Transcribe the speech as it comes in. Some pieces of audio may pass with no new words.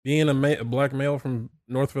being a black male from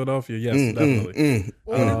North Philadelphia, yes, definitely.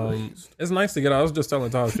 It's nice to get out. I was just telling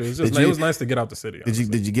Todd too. It was nice to get out the city. Did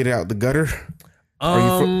you get out the gutter?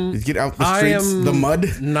 Did you get out the streets, the mud?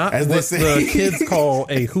 Not as what the kids call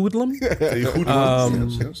a hoodlum.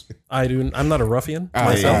 Yes. I do. I'm not a ruffian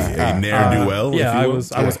myself. A ne'er-do-well. I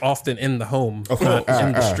was often in the home, not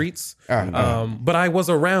in the streets. But I was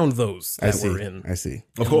around those that were in. I see.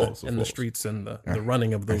 Of course. In the streets and the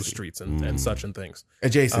running of those streets and such and things.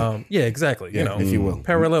 Adjacent. Yeah, exactly. Yeah, if you will.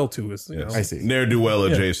 Parallel to is. You know, I see. Ne'er-do-well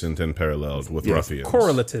adjacent and paralleled with ruffians.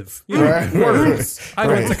 Correlative. You know, words. I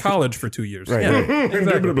went to college for 2 years. Right. Yeah,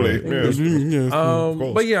 exactly. Yes.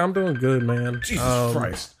 But yeah, I'm doing good, man. Jesus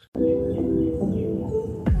Christ.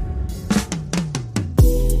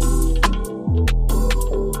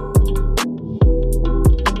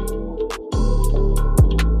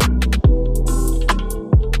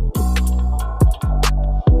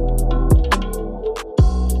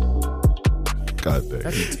 God dang.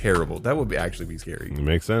 That'd be terrible. That would actually be scary. It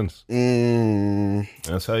makes sense.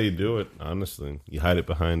 That's how you do it, honestly. You hide it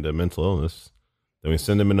behind a mental illness. Then we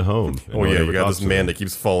send him in the home. Oh, yeah, you got this man that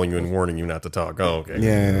keeps following you and warning you not to talk. Oh, okay.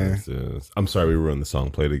 Yeah. I'm sorry we ruined the song.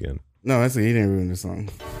 Play it again. No, he didn't ruin the song.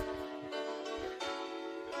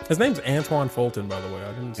 His name's Antoine Fulton, by the way.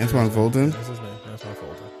 I didn't say Antoine his name. Fulton? That's his name. Antoine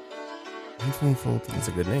Fulton. Antoine Fulton. That's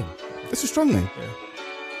a good name. It's a strong name. Yeah.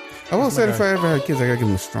 I will say if I ever had kids, I gotta give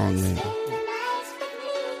them a strong name.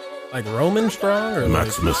 Like Roman Strong or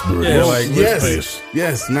Maximus like, Brutus. yeah, like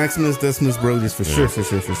Yes, Maximus Decimus Brodius for sure.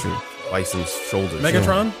 Bison's shoulders.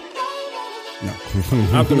 Megatron? No.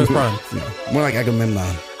 Optimus Prime. No. More like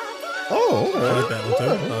Agamemnon. Oh, I like that one too.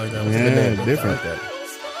 I like that one. Yeah, different. I like that.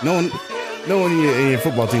 No one in your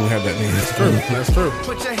football team will have that name. That's true. That's true.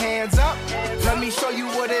 Put your hands up. Let me show you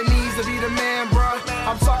what it means to be the man, bruh.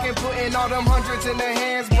 I'm talking putting all them hundreds in their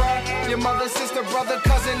hands, bruh. Your mother, sister, brother,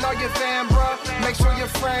 cousin, or your fam, bruh. Make sure your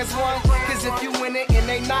friends won. Cause if you win it and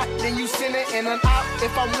they not, then you send it in an op.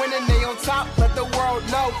 If I'm winning, they on top. Let the world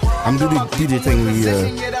know. I'm doing the DJ thing where you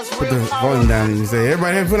put the volume down and you say,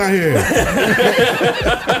 everybody have fun out here.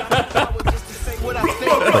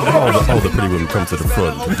 All the pretty women come to the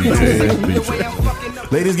front.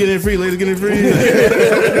 DJ. Ladies get in free.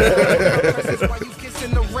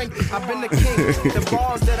 I've been the king. The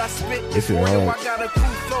bars that I spit is shit royal. hard. I got a cool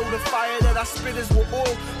flow. The fire that I spit is with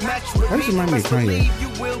oil. Match with Why does it me. remind me of Best Kanye? believe you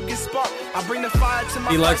will get sparked. I bring the fire to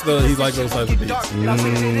my He likes life. he likes those types of beats. Now look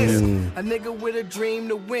at this. A nigga with a dream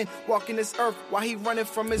to win, walking this earth while he running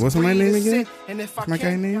from his What's my greed name and again? sin. And if I What's my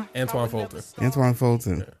can't, guy name? Antoine Fulton. Antoine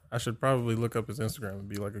Fulton. I should probably look up his Instagram and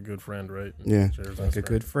be like a good friend, right? Yeah. Share his Like a Instagram.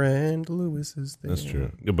 good friend, Lewis is there. That's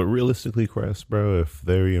true. Yeah, but realistically, Crest, bro, if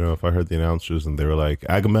they're, if I heard the announcers and they were like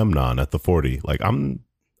Agamemnon at the 40, like I don't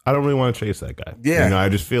really want to chase that guy. Yeah. I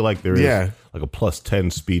just feel like there is like a plus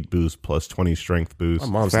 10 speed boost, plus 20 strength boost.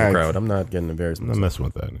 My mom's in Facts. the crowd. I'm not getting embarrassed. I'm not messing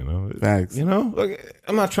with that, Facts. Like,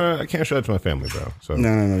 I'm not trying. I can't show that to my family, bro. So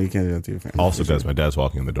No, you can't do that to your family. also, guys, my dad's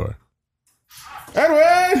walking in the door.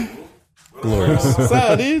 Edwin! Glorious. What's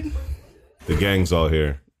up, dude? The gang's all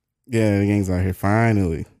here. Yeah, the gang's out here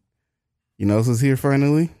finally. You know who's here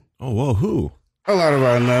finally? Oh, whoa, who? A lot of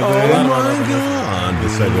our nothing. Oh my god! The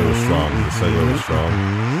segue was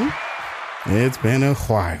strong. It's been a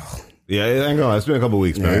while. Yeah, I ain't gonna lie, it's been a couple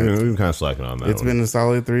weeks, man. Yeah. We've been kind of slacking on that. It's been a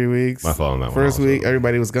solid 3 weeks. My fault on that one First also. week,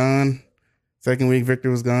 everybody was gone. Second week, Victor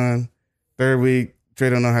was gone. Third week, Trey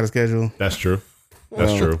don't know how to schedule. That's true.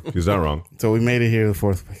 That's true. He's not wrong. So we made it here the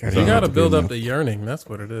fourth week. You got to build up the yearning. That's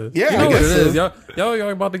what it is. Yeah, you know I what it guess is. so. Y'all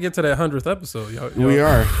about to get to that 100th episode. Y'all, We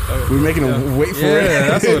are. We're making them wait for it. Yeah,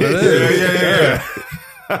 that's what it is. Yeah.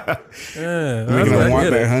 Yeah, Making I them want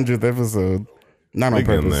get that it. 100th episode. Not They on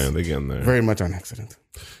getting purpose. there. They getting there. Very much on accident.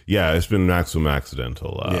 Yeah, it's been maximum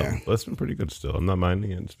accidental. Yeah. But it's been pretty good still. I'm not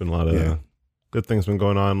minding it. It's been a lot of Yeah. good things been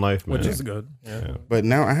going on in life, man. Which is good. Yeah. But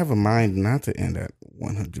now I have a mind not to end at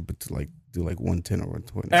 100, but to do 110 or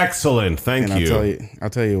 120. Excellent. Thank and you. I'll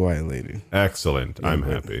tell you why later. Excellent. I'm but,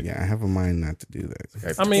 happy. Yeah, I have a mind not to do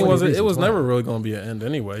that. I mean, it was never really going to be an end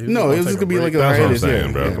anyway. No, it was just gonna be like a That's what I'm hiatus. saying,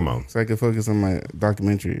 yeah, bro. yeah. Come on. So I could focus on my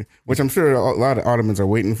documentary, which I'm sure a lot of Ottomans are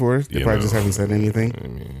waiting for. They You probably know. just haven't said anything.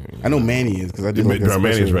 I know Manny is because I did like a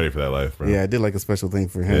Manny's special. ready for that life, bro. Yeah, I did like a special thing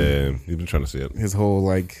for him. Yeah, you've been trying to see it. His whole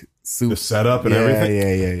like suit The setup and yeah,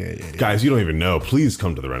 everything. Yeah. Guys, you don't even know. Please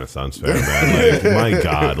come to the Renaissance Fair, man. Like, my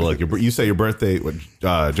God. Look, you say your birthday,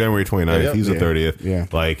 January 29th. Yeah. He's the Yeah. 30th. Yeah.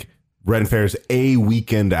 Like, Ren Fair's a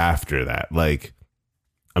weekend after that. Like,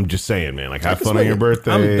 I'm just saying, man. Like, have fun on your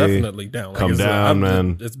birthday. I'm definitely down. Come it's- down,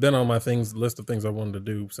 man. It's been on my list of things I wanted to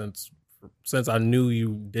do since since I knew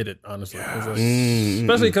you did it. Honestly,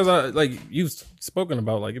 especially because you've spoken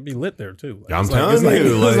about like it'd be lit there too. Like, I'm telling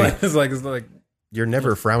you, it's like You're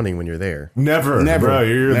never frowning when you're there. Never, bro.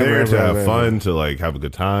 You're Never, there to ever, have ever, fun, to like have a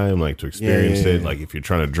good time, like to experience Yeah. it. Like if you're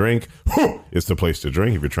trying to drink, it's the place to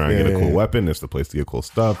drink. If you're trying to get a cool weapon, it's the place to get cool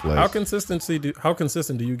stuff. Like how consistent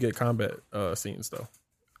do you get combat scenes though?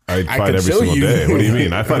 I fight could every show single you. day. What do you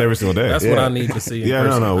mean? I fight every single day. That's what I need to see. In Yeah,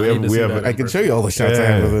 person. no, we I have- need to we see have- that I in can person. show you all the shots I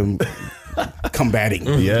have of them combating.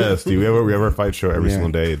 Yes, dude. We have our fight show every Yeah.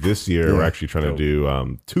 single day. This year, we're actually trying to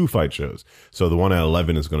do 2 fight shows. So the one at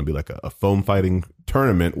 11 is going to be like a foam fighting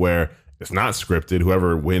tournament where it's not scripted.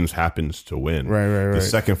 Whoever wins happens to win. Right. The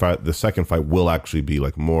second fight will actually be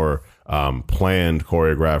like more planned,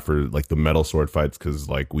 choreographed for like the metal sword fights because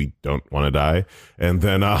like we don't want to die. And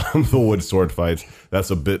then the wood sword fights,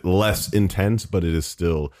 that's a bit less intense, but it is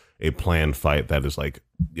still a planned fight that is like,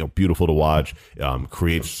 you know, beautiful to watch,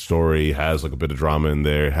 creates story, has like a bit of drama in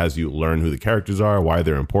there, has you learn who the characters are, why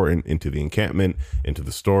they're important, into the encampment, into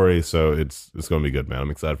the story. So it's going to be good, man.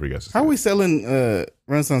 I'm excited for you guys to see How are we it. selling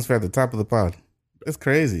Renaissance Fair at the top of the pod? That's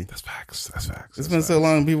crazy. That's facts. It's been so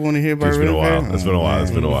long. People want to hear about It's been a Ren while. Fair? It's been a Oh, while.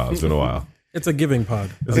 It's man. been a while. It's been a while. It's a giving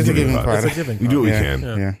pod. It's a giving pod. It's a giving We do what we Yeah. can.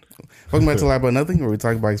 Yeah. Welcome back to Lie About Nothing, where we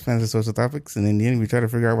talk about expensive social topics, and in the end, we try to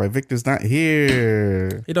figure out why Victor's not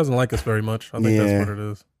here. He doesn't like us very much. I think Yeah. that's what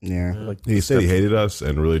it is. Yeah. Like He said he hated us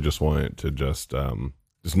and really just wanted to just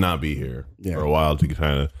not be here Yeah. for a while to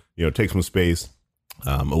kind of, you know, take some space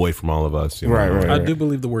away from all of us. You know? Right. I do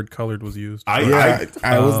believe the word "colored" was used. I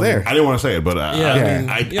was there. I didn't want to say it, but Yeah,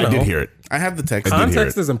 I you did know. hear it. I have the text. I did hear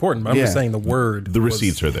Context it. is important, but I'm just Yeah. saying the word. The was-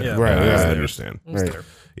 receipts are there. Yeah, Right, I right. understand. it was Right. there.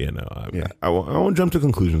 You know, Yeah. I won't jump to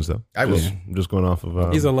conclusions though. I will. I'm just going off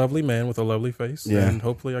of. He's a lovely man with a lovely face, Yeah. and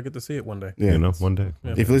hopefully I get to see it one day. Yeah. You know, one day.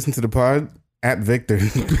 If you listen to the pod, at Victor.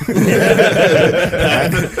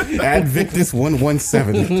 at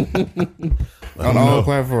Victus117 on all know.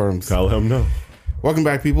 platforms. Tell him no. Welcome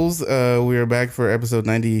back, peoples. We are back for episode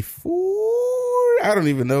 94. I don't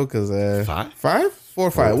even know because 5? 5? 4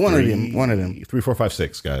 or 5. One of them. 3, 4, 5,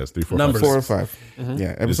 6, guys. 3, 4, Numbers. 4 or 5.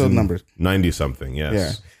 Yeah, episode numbers. 90 something. Yes.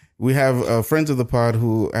 Yeah. We have friends of the pod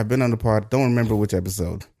who have been on the pod. Don't remember which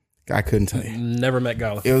episode. I couldn't tell you. Never met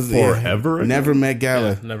Gala. It was Forever ago? Never met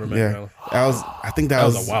Gala. Yeah, never met Gala. I think that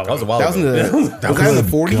was was a while That was a ago. while That was in ago. the, was that in the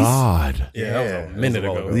 40s? God, Yeah, that was a minute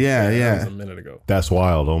while ago. ago. Yeah, That yeah. was a minute ago. that's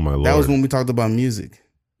wild. Oh my lord. That was when we talked about music.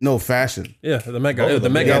 No, fashion. Yeah, the Met Gala. Oh, the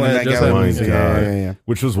Met Yeah, Gala the had Met just Gala had my music. God. Yeah.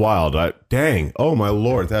 Which was wild. Dang. Oh my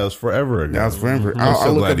lord. That was forever ago. That was forever. I'm I'll so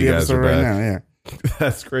look glad up the you guys episode are right back. now. Yeah.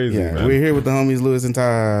 That's crazy, Yeah. man. We're here with the homies Lewis and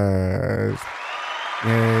Taj.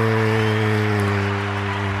 Yay.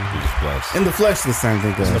 Just blessed. In the flesh this time,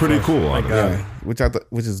 thank It's God. pretty cool, honestly. Yeah,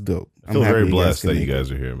 which is dope. I feel I'm happy very you guys blessed can that make you it.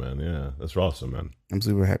 guys are here, man. Yeah, that's awesome, man. I'm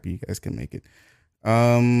super happy you guys can make it.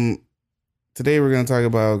 Today we're gonna talk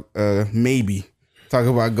about talk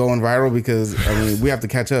about going viral because I mean we have to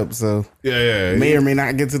catch up. So Yeah. may or may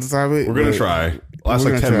not get to the topic. We're gonna but try. Last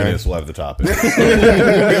we're like gonna 10 try. minutes, we'll have the topic. We'll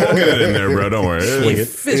get it in there, bro. Don't worry. Yeah,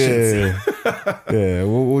 yeah.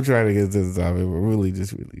 We'll try to get to the topic.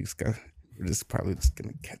 We're just probably just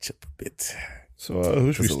gonna catch up a bit. So,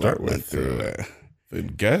 who should we There's a lot start went with? through, The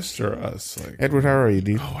guest or us? Like, Edward, how are you,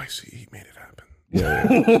 dude? oh, I see. He made it happen. Yeah.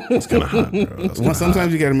 It's kind of hot, bro. That's kinda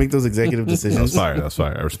Sometimes you got to make those executive That's decisions. fire. That's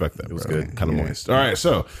fire. I respect that. It was good. Kind of Yeah. moist. All right.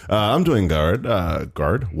 So I'm doing guard.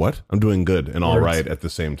 What? I'm doing good and all right at the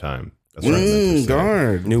same time. That's what I meant to say.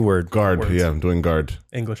 Guard. New word. Guard. Words. Yeah, I'm doing guard.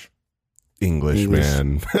 English. English.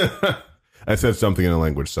 Man. I said something in a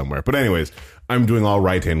language somewhere. But anyways, I'm doing all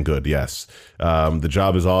right and good. Yes. The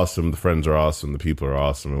job is awesome. The friends are awesome. The people are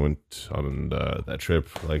awesome. I went on that trip.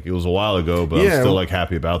 Like it was a while ago, but Yeah. I'm still like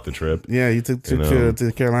happy about the trip. Yeah, you took You know. to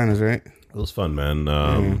the Carolinas, right? It was fun, man.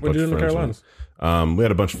 What'd you do in the Carolinas? We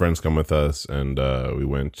had a bunch of friends come with us, and we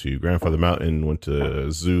went to Grandfather Mountain, went to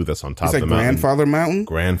a zoo that's on top It's of like the mountain. Grandfather Mountain.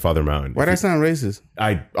 Grandfather Mountain. Why that sound racist?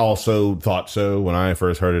 I also thought so when I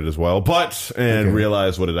first heard it as well, but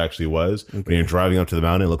realized what it actually was. When you're driving up to the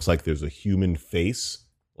mountain, it looks like there's a human face.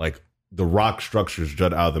 Like the rock structures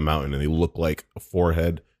jut out of the mountain, and they look like a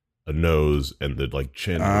forehead, a nose, and the like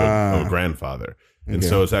chin of a grandfather. And Okay.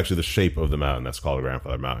 so it's actually the shape of the mountain that's called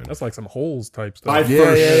Grandfather Mountain. That's like some holes type stuff. I Yeah,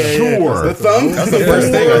 for yeah. sure, The thumb. That's the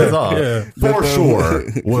first thing I saw. Yeah. for The sure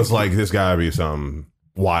thumb. was like this gotta be some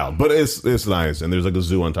wild, but it's nice. And there's like a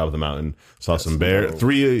zoo on top of the mountain. Saw some bear,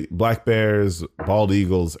 3 black bears, bald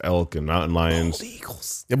eagles, elk, and mountain lions.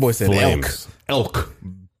 That boy said elk. Flames. Elk.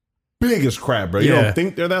 Big as crap, bro. You Yeah. don't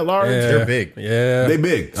think they're that large? Yeah. They're big. Yeah. They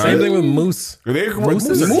big. Same thing with moose. They're Moose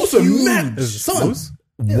moose is are huge. mad. Is Son. moose?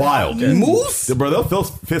 wild. Moose? Bro, they'll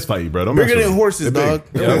fist fight you, bro. Don't Bigger mess with than them. horses, They're dog.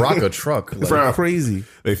 big. They'll rock a truck. Like, Bro. Crazy.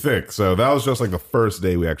 They thick. So that was just like the first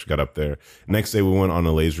day we actually got up there. Next day we went on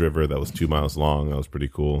a lazy river that was 2 miles long. That was pretty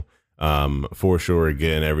cool. For sure,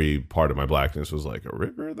 again, every part of my blackness was like a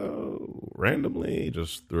river though, randomly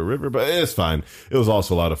just through a river, but it's fine. It was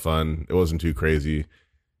also a lot of fun. It wasn't too crazy.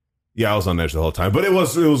 Yeah, I was on edge the whole time, but it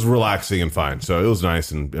was relaxing and fine. So it was nice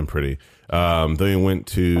and pretty. Then we went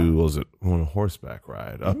to, what was it? We went on a horseback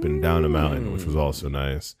ride up and down a mountain, which was also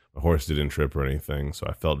nice. The horse didn't trip or anything, so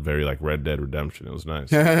I felt very like Red Dead Redemption. It was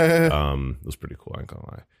nice. It was pretty cool, I ain't gonna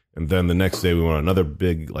lie. And then the next day we went on another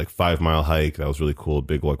big like 5 mile hike. That was really cool.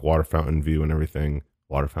 Big like water fountain view and everything.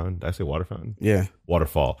 Water fountain? Did I say water fountain? Yeah.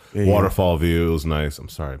 Waterfall. Yeah, Waterfall view. It was nice. I'm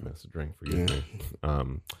sorry I missed a drink. Forgive me.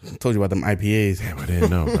 Told you about them IPAs. Damn, I didn't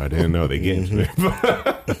know. Bro. I didn't know. They get to me.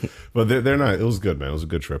 But they're nice. It was good, man. It was a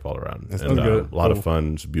good trip all around. That's And good. a lot Cool. of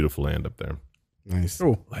fun. It's a beautiful land up there. Nice.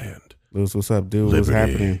 Cool. Land. Lewis, what's up, dude? What's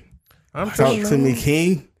Liberty. happening? I'm Talk chilling, to me, man.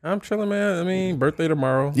 King. I'm chilling, man. I mean, birthday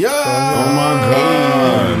tomorrow. Yo! Oh my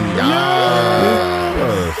God.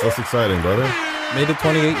 Yes. That's exciting, brother. Made it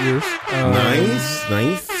 28 years.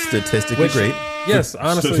 Nice. statistically great. Yes,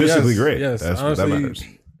 honestly, Statistically yes, great. Yes, That's honestly, what that matters.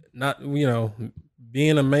 not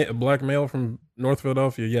being a black male from North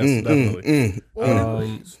Philadelphia. Yes, definitely.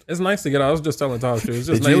 It's nice to get out. I was just telling Todd too.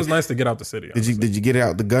 It was nice to get out the city. Did you get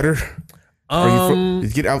out the gutter? Did you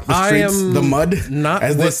get out the I streets, am the mud? Not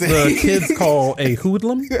as they what say? the kids call a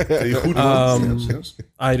hoodlum.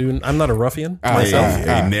 I'm not a ruffian myself.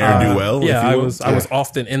 A ne'er-do-well. Yeah, if you I will. was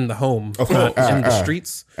often in the home, not in the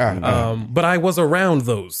streets. But I was around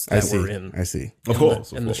those that were in. I see. Of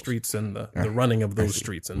course. in the streets and the running of those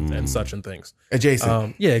streets and such and things.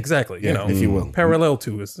 Adjacent. Yeah, exactly. Yeah, if you will. Parallel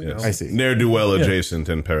to is I see. Ne'er-do-well adjacent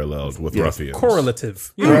and paralleled with ruffians.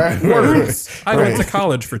 correlative. Right. Words. I went to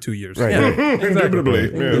college for 2 years. Right. Yeah, exactly.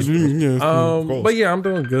 Yes. But yeah, I'm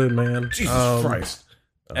doing good, man. Jesus Christ.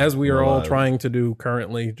 As we are all trying to do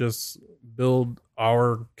currently, just build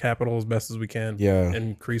our capital as best as we can. Yeah.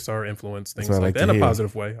 Increase our influence, things what I like like that, to in a hear.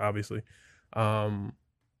 positive way, obviously.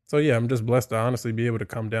 So yeah, I'm just blessed to honestly be able to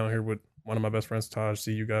come down here with one of my best friends, Taj,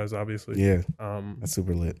 see you guys, obviously. Yeah, that's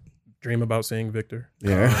super lit. Dream about seeing Victor.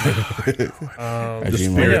 Yeah. The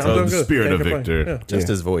dream spirit, yeah, I'm doing of, the good. spirit Can't of complain. Victor. Yeah. Just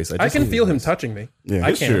his voice. I can feel him touching me. Yeah. I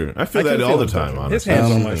It's can. true. I feel that can all the him time, touching me. honestly. His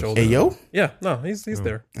hands on my shoulder. Hey, yo? Yeah, no, he's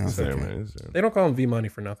there. He's there, man. He's there. They don't call him V Money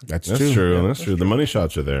for nothing. That's That's true. true. That's true. The money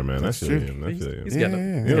shots are there, man. That's I feel true. you. I feel you. He's Yeah, getting it.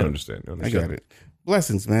 yeah, You yeah. don't understand. You I understand. got it.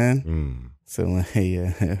 Blessings, man. So,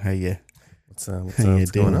 hey, how you? What's How you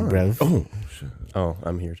going doing, on? bro? Oh, shit. Oh,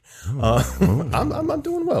 I'm here. I'm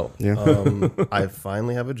doing well. Yeah. I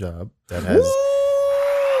finally have a job that has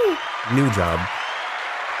new job,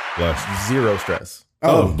 Blessed. zero stress.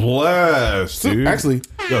 Oh, bless, dude. Actually,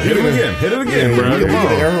 Yo, hit it again. Hit it again, bro. you Come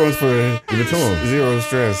get on. everyone's for Give it to him. zero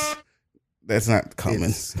stress. That's not common.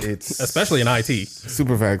 It's Especially in IT.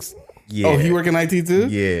 Super facts. yeah. Oh, you work in IT too?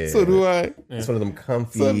 Yeah. So do I. It's one of them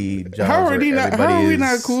comfy jobs. How are where we not? How everybody are we is-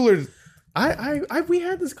 not cooler? We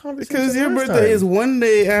had this conversation Because your last birthday time. is one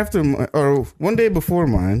day after, or one day before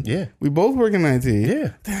mine. Yeah. We both work in IT.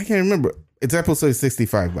 Yeah. I can't remember. It's episode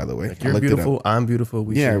 65, by the way. I You're looked it up. beautiful. I'm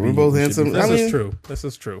beautiful. Yeah, we're both handsome. This I mean- is true. This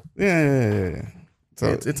is true. Yeah.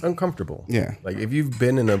 So It's uncomfortable. Yeah. Like if you've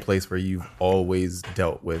been in a place where you've always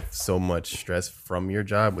dealt with so much stress from your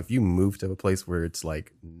job, if you move to a place where it's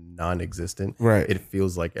like non-existent, Right. it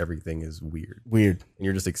feels like everything is weird. weird. And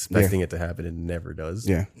you're just expecting it to happen and it never does.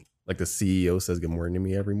 Yeah. Like the CEO says good morning to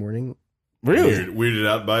me every morning. Really? Weirded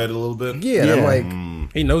out by it a little bit. Yeah. And I'm Yeah.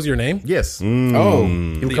 like, He knows your name. yes. Oh.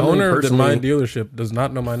 He'll The come in owner of the personally. mine dealership does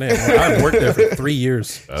not know my name. I've worked there for 3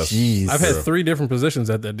 years. Jeez. I've had 3 different positions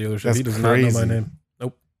at that dealership. That's He does not know crazy. my name.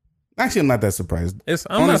 Nope. Actually, I'm not that surprised. I'm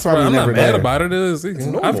Owner's probably not never mad there. about it.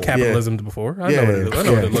 I've capitalismed before. I know what it is. I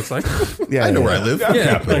know what it looks like. Yeah. I know where I live.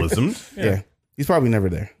 Yeah. Capitalism. Yeah. He's probably never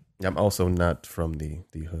there. I'm also not from the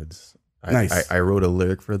hoods. Nice. I wrote a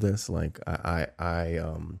lyric for this. Like I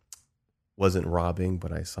wasn't robbing,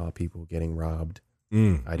 but I saw people getting robbed.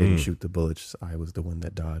 I didn't shoot the bullets. I was the one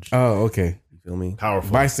that dodged. Oh, okay. You feel me? Powerful.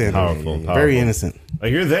 Bystander. Powerful. Yeah. Powerful. Very innocent.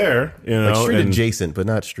 Like you're there, you know. Like street and adjacent, but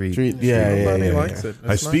not street. Street. Yeah. Nobody Yeah. likes it.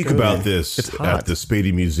 I It's not speak good. about this It's at hot. the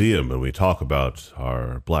Spady Museum, and we talk about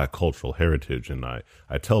our Black cultural heritage. And I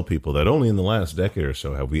tell people that only in the last decade or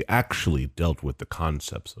so have we actually dealt with the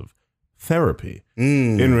concepts of therapy.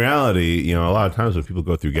 In reality, you know, a lot of times when people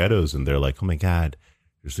go through ghettos and they're like, oh my God,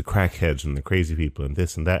 there's the crackheads and the crazy people and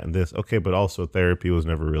this and that and this. Okay, but also therapy was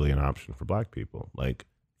never really an option for Black people, like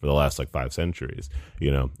for the last like 5 centuries.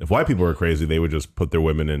 You know, if white people were crazy, they would just put their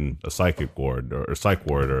women in a psychic ward or psych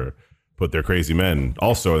ward or put their crazy men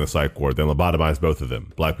also in the psych ward, then lobotomize both of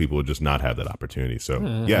them. Black people would just not have that opportunity. So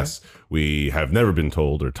yes, we have never been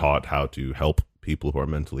told or taught how to help people who are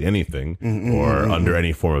mentally anything or under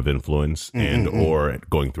any form of influence and or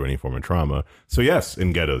going through any form of trauma. So yes,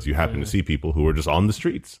 in ghettos, you happen to see people who are just on the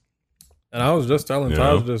streets. And I was just telling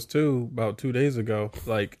Taj this too about 2 days ago.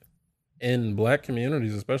 Like in black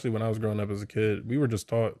communities, especially when I was growing up as a kid, we were just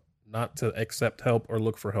taught not to accept help or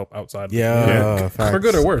look for help outside. For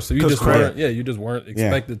good or worse. So you just weren't. Yeah, you just weren't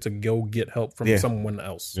expected to go get help from someone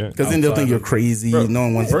else. Because then they'll think you're crazy. No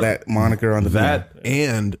one wants that moniker on the that.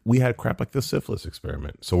 And we had crap like the syphilis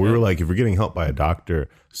experiment. So we were like, if you're getting help by a doctor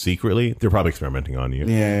secretly, they're probably experimenting on you. If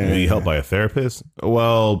you need help by a therapist,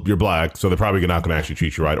 well, you're black, so they're probably not going to actually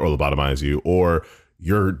treat you right or lobotomize you, or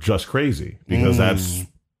you're just crazy because that's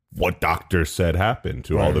what doctors said happened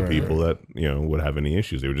to all the people that, you know, would have any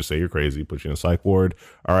issues. They would just say you're crazy, put you in a psych ward.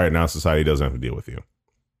 All right, now society doesn't have to deal with you.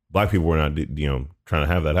 Black people were not, you know, trying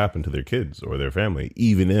to have that happen to their kids or their family,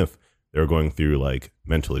 even if they're going through like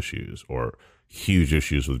mental issues or huge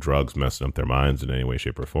issues with drugs messing up their minds in any way,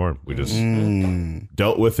 shape, or form. We just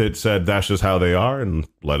dealt with it, said that's just how they are, and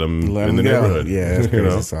let them in the neighborhood. Yeah, that's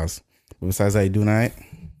crazy sauce. But besides that, you doing all right?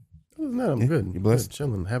 No, I'm good. You blessed? Good,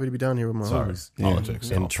 chilling. Happy to be down here with my homies. Politics.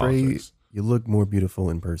 And Trey, you look more beautiful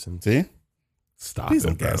in person. See? Stop Please it,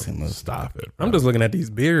 don't bro. gas him up. Stop it, bro. I'm just looking at these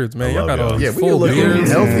beards, man. I Y'all love got all y'all. these Yeah, we full look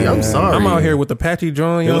beards. healthy. I'm sorry. I'm out here with the patchy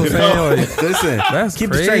joint. You know what I'm saying? Like, Listen, that's keep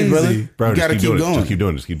crazy. the strength, brother. Bro, You gotta just keep going. Just keep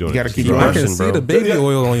doing it. Just keep doing it. You gotta Just keep doing I brushing, it. can bro. see the baby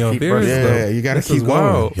oil on your Keep beards. brushing. though. Yeah, you gotta This keep is going.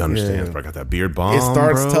 wild. You understand, Yeah. bro? I got that beard bomb. It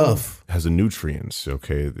starts bro. tough. It has the nutrients.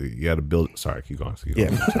 Okay, you got to build. Sorry, keep going. Keep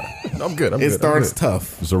going. Yeah, I'm good. I'm it good. starts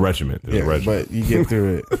tough. There's a regiment. There's a Yeah, regiment. but you get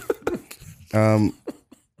through it.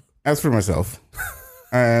 As for myself,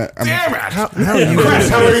 I'm, Damn it! How are you? Chris,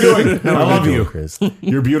 how are you doing? I love doing, you. Chris?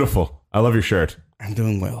 You're beautiful. I love your shirt. I'm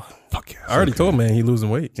doing well. Fuck yeah. I already told man he losing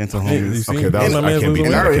weight. Gentle Hey, you homies. see? Okay, that was- My I man's can't be- losing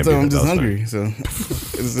And I weight. already can't told him be I'm just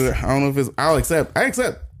that hungry. So I don't know if it's. I'll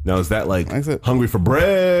accept. Now, is that like Like I said- hungry for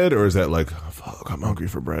bread, or is that like, oh, fuck, I'm hungry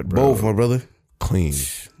for bread, bro? Both, my brother. Clean.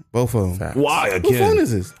 Both of them. Why What again? phone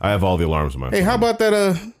is this? I have all the alarms on my Hey, phone. how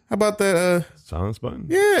about that? Silence button?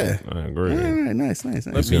 Yeah. I agree. All right, nice. Let's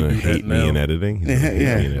He's gonna Keep hate that me now. in editing. He's gonna Yeah, hate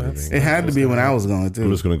me in yeah. editing. It had to be when I was going I'm too.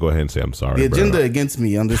 just gonna go ahead and say I'm sorry. The agenda bro. against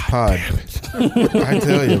me on this pod. I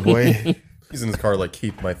tell you, boy. He's in his car, like,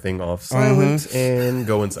 keep my thing off silent and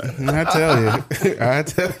go inside. I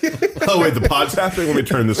tell you. Oh wait, the pod's happening. Let me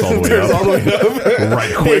turn this all the way up. All the way up. Right,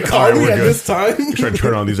 Hey, quick. call All right, me we're at good. this time. Try to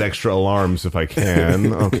turn on these extra alarms if I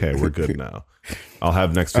can. Okay, we're good now. I'll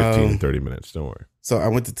have next 15 to 30 minutes. Don't worry. So I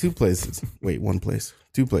went to two places. Wait, one place.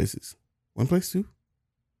 Two places. One place, two?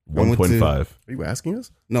 I went to- 1.5. Are you asking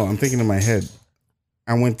us? No, I'm thinking in my head.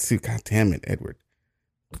 I went to, God damn it, Edward.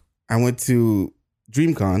 I went to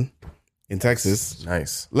DreamCon in Texas.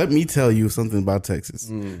 Nice. Let me tell you something about Texas.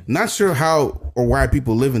 Not sure how or why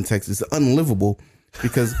people live in Texas. It's unlivable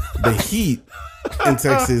because the heat in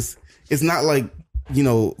Texas is not like,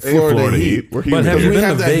 Florida heat. We're But have here. you We been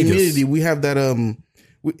have to that Vegas? humidity. We have that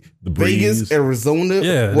The breeze. Vegas, Arizona,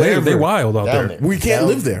 Yeah, wherever. they wild out Down there. there. We can't Down-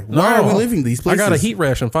 live there. Why are we No. living these I places? got a heat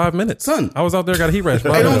rash in 5 minutes. Son. I was out there, got a heat rash.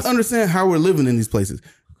 5 I don't minutes. understand how we're living in these places.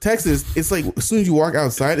 Texas, it's like as soon as you walk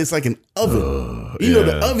outside, it's like an oven.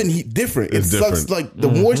 The yeah. oven heat different. It It's sucks different. like the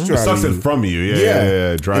moisture It out sucks of it you. from you.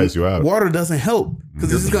 Yeah. It dries And you out. Water doesn't help because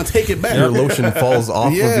this is gonna take it back. Your lotion falls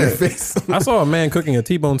off Yeah. of your face. I saw a man cooking a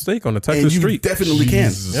T-bone steak on the Texas and you street. definitely can.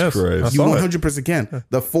 Jesus Yes, Christ. I You saw it. 100% can.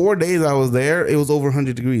 The 4 days I was there, it was over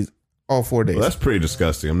 100 degrees all 4 days. Well, that's pretty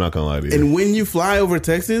disgusting. I'm not gonna lie to you. And when you fly over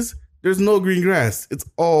Texas, there's no green grass. It's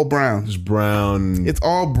all brown. Just brown. It's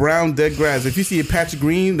all brown dead grass. If you see a patch of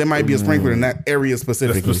green, there might be a sprinkler in that area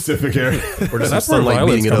specifically. specific area. Or just That's some where sunlight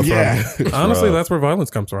beating it up. violence Yeah. Honestly, that's where violence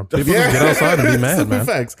comes from. People Yeah. just get outside and be mad, Super man.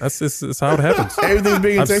 facts. That's just it's how it happens. Everything's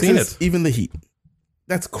big in I've seen Texas, it. even the heat.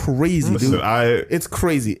 That's crazy, Listen, dude. I It's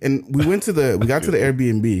crazy. And we got to the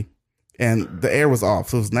Airbnb and the air was off.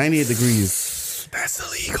 So it was 98 degrees. That's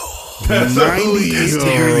illegal. 98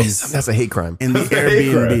 degrees That's a hate crime. in the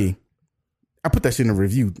Airbnb. I put that shit in a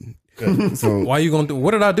review. So Why are you going to?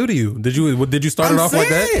 What did I do to you? Did you start I'm it off like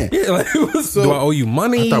saying. that? Yeah, like it was, do I owe you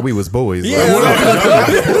money? I thought we was boys. Yeah.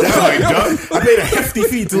 I paid a hefty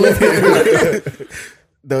fee to live here.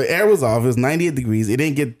 The air was off. It was 98 degrees. It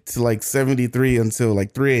didn't get to like 73 until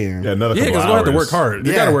like 3 a.m. yeah, another Yeah, couple because we have to hours. work hard.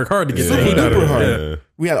 You Yeah. got to work hard to get Super the heat out of duper it. hard. Yeah.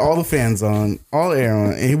 We had all the fans on, all the air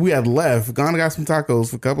on, and we had left, gone and got some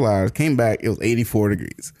tacos for a couple hours, came back, it was 84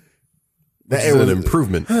 degrees. That Which air is an was,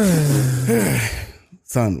 improvement.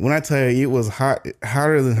 son, when I tell you it was hot,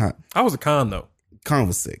 hotter than hot. I was a con though. con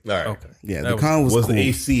was sick. All right. Okay. Yeah, That the con was Was cool. the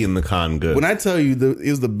AC in the con good? When I tell you, it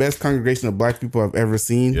was the best congregation of black people I've ever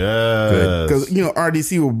seen. Yes. Because,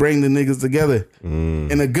 RDC will bring the niggas together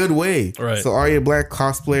in a good way. Right. So all your black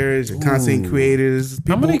cosplayers, your content creators.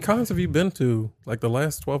 How people- many cons have you been to, like the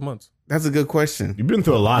last 12 months? That's a good question. You've been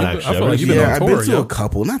through a lot, I actually. feel like you've been Yeah, on I've tour, been to yeah. a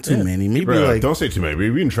couple, not too many. Maybe Bro, like don't say too many.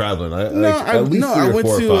 We've been traveling. I at least I 3 went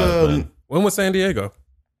or 4 to or 5, man. When was San Diego?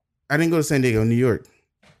 I didn't go to San Diego, New York.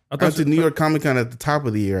 I I went to New York Comic Con at the top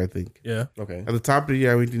of the year, I think. Yeah. Okay. At the top of the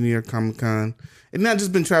year, I went to New York Comic Con. And not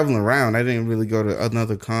just been traveling around. I didn't really go to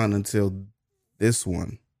another con until this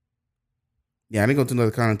one. Yeah, I didn't go to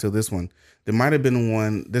another con until this one. There might have been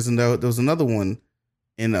one. There was another one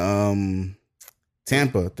in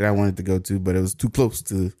Tampa that I wanted to go to, but it was too close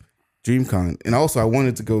to DreamCon. And also, I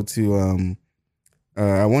wanted to go to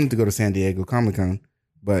San Diego Comic Con,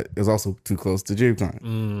 but it was also too close to DreamCon.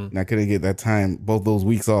 And I couldn't get that time, both those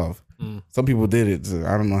weeks off. Some people did it. So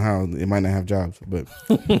I don't know how. They might not have jobs, but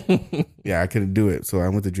yeah, I couldn't do it. So I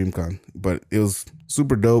went to DreamCon, but it was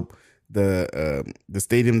super dope. The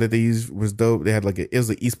stadium that they used was dope. They had it was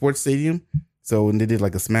an esports stadium. So when they did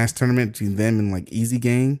like a Smash tournament between them and like Easy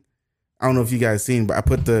Gang, I don't know if you guys seen, but I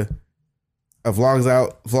put a vlogs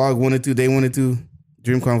out. Vlog 1 and 2, day 1 and 2.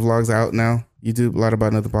 DreamCon vlogs out now. YouTube, a lot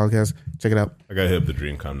about another podcast. Check it out. I gotta hit up the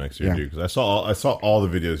DreamCon next year, Yeah. dude, because I saw all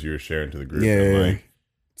the videos you were sharing to the group. Yeah, and, yeah.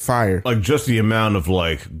 Fire. like just the amount of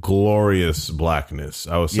like glorious blackness.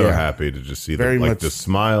 I was so Yeah. happy to just see Very the, like much. the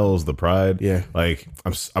smiles, the pride. Yeah. Like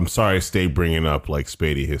I'm sorry I stay bringing up like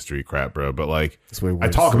Spady history crap, bro, but like That's way I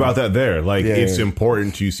worse. talk about that there. Like Yeah, it's yeah.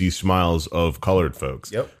 important to see smiles of colored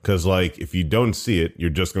folks. Yep. Because like if you don't see it, you're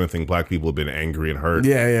just gonna think black people have been angry and hurt.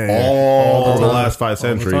 Yeah, yeah, yeah. All the time. last 5 All the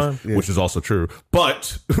centuries, time. Yeah. which is also true.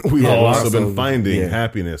 But we've Yeah, also also, been finding yeah.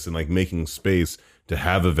 happiness and like making space to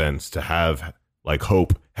have events, to have like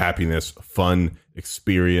hope, happiness, fun,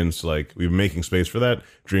 experience. Like we're making space for that.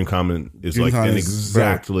 DreamCon is like DreamCon an is,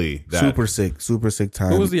 exactly that. Super sick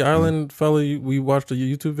time. Who was the island fella we watched a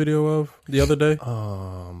YouTube video of the other day?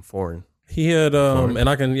 Foreign. He had and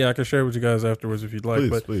I can share with you guys afterwards if you'd like. Please,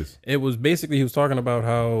 but please. it was basically he was talking about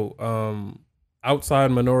how outside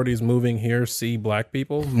minorities moving here see black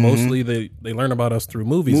people. Mostly they learn about us through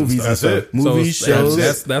movies. Movies, and stuff. that's it. Movies, So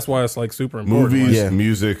shows. That's why it's like super important. Movies, Yeah.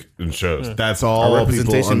 music, and shows. That's all Our people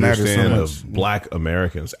representation matters so understand much. of Black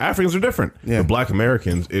Americans. Africans are different. Yeah. The Black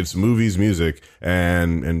Americans, it's movies, music,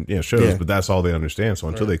 and shows. Yeah. But that's all they understand. So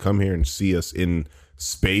until they come here and see us in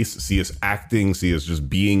space, see us acting, see us just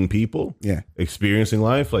being people, Yeah. experiencing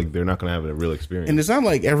life, like they're not going to have a real experience. And it's not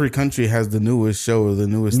like every country has the newest show or the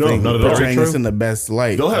newest No, thing not at all. portraying Very us true. in the best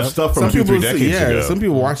light. They'll have stuff from Some 2-3 people, decades ago. some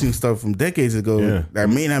people watching stuff from decades ago Yeah. that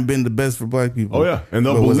may not have been the best for black people. Oh, yeah. And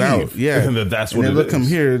they'll but was believe Yeah, that that's and what they it look is. come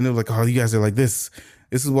here and they're like, oh, you guys are like this.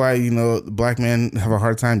 This is why the black men have a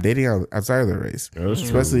hard time dating outside of their race, Yeah, that's true.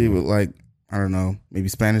 especially with like I don't know, maybe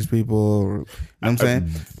Spanish people. Or, you know what I'm saying?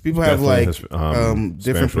 People have definitely like has, different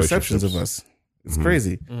Spanish perceptions of relationships. us. It's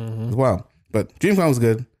crazy. It's wild. But DreamCon was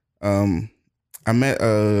good. I met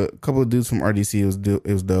a couple of dudes from RDC.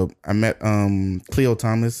 It was dope. I met Cleo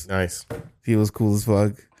Thomas. Nice. He was cool as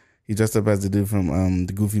fuck. He dressed up as the dude from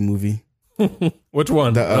the Goofy movie. Which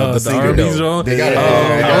one? The The singer. R&B zone? They got-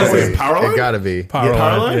 It Powerline? gotta be.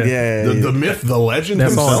 Powerline? Yeah, The myth, the legend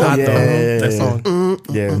That song. himself. Hot Yeah, though. yeah, That yeah. song.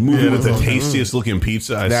 Yeah. Movie with the tastiest looking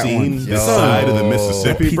pizza I've That seen one. this side of the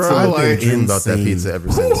Mississippi, Pizza bro. I looked like dreamed about that insane. pizza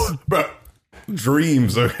ever since. Bro,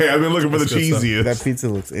 dreams. Okay, I've been looking for the That's good stuff. cheesiest. That pizza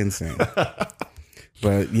looks insane.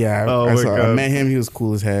 But yeah, Oh I my God. met him. He was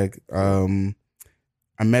cool as heck.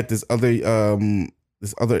 I met this other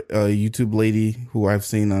YouTube lady who I've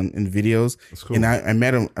seen in videos, That's cool. and I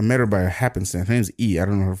met her by a happenstance. Her name's E. I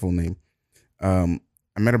don't know her full name.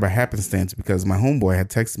 I met her by happenstance because my homeboy had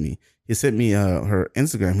texted me. He sent me her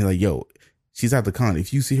Instagram. He's like, "Yo, she's at the con.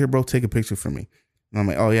 If you see her, bro, take a picture for me." And I'm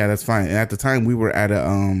like, "Oh yeah, that's fine." And at the time, we were at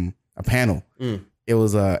a panel. It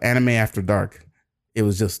was Anime After Dark. It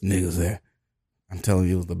was just niggas there. I'm telling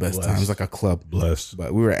you, it was the best time. It was like a club. Blessed.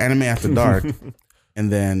 But we were at Anime After Dark,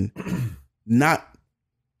 and then not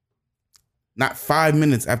 5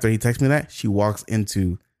 minutes after he texted me that, she walks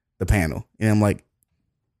into the panel, and I'm like,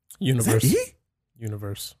 "Is that Universe. E?"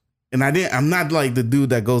 Universe. And I'm not like the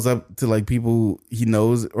dude that goes up to like people he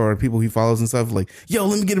knows or people he follows and stuff. Like, yo,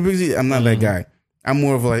 let me get a picture. I'm not that guy. I'm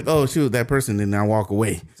more of like, oh shoot, that person, and I walk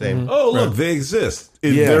away. Same. Oh, look, they exist.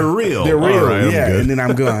 Yeah, They're real. They're real. All right, I'm yeah, good. and then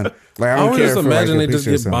I'm gone. Like I I don't always care. just for, imagine like, a they just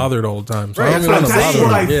picture or get something. bothered all the time. So Right, I don't even that's want to what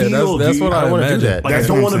bother I them. Yeah, feel, that's dude. what I I wanna do imagine. that. Like, I That's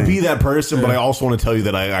don't what want I'm to be saying. that person, but I also want to tell you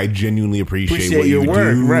that I genuinely appreciate what your you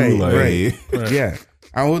work. do. Right, Like- right. Yeah.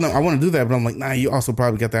 I want to do that, but I'm like, nah, you also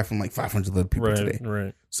probably got that from like 500 other people today.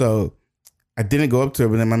 Right. So I didn't go up to her,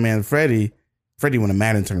 but then my man Freddie won a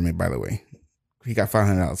Madden tournament, by the way. He got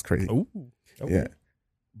 $500. Crazy. Ooh. Yeah.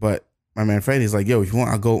 But my man Freddie's like, yo, if you want,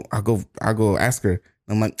 I'll go ask her.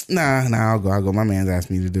 I'm like, nah, I'll go. My man's asked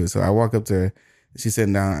me to do it. So I walk up to her. She's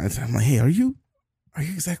sitting down. And I'm like, hey, are you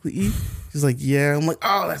exactly E? She's like, yeah. I'm like,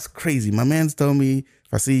 oh, that's crazy. My man's told me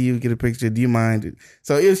if I see you, get a picture. Do you mind?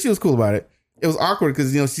 So she was cool about it. It was awkward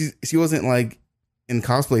because, she wasn't like in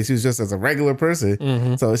cosplay. She was just as a regular person.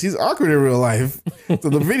 Mm-hmm. So she's awkward in real life. So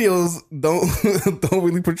the videos don't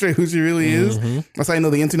really portray who she really is. That's how I know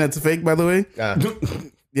the internet's fake, by the way.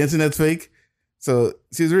 The internet's fake. So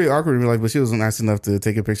she was really awkward in real life, but she was nice enough to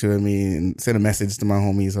take a picture of me and send a message to my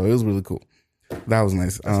homie. So it was really cool. That was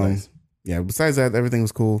nice. Nice. Yeah. Besides that, everything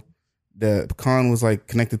was cool. The con was like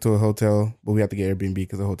connected to a hotel, but we had to get Airbnb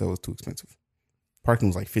because the hotel was too expensive. Parking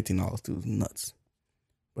was like $15 too. It was nuts.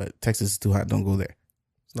 But Texas is too hot. Don't go there.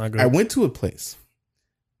 It's not good. I went to a place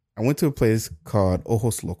called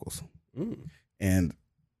Ojos Locos. And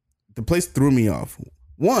the place threw me off.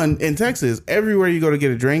 One, in Texas, everywhere you go to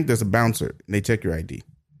get a drink, there's a bouncer and they check your ID.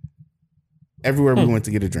 Everywhere we went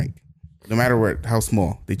to get a drink, no matter how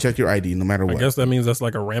small, they check your ID no matter what. I guess that means that's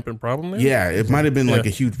like a rampant problem there? Yeah, it might have been like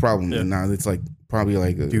a huge problem. And now it's like probably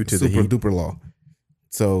like a due to super duper law.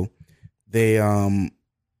 So they,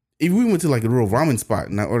 if we went to like a real ramen spot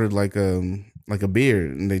and I ordered like a beer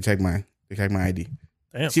and they checked my ID.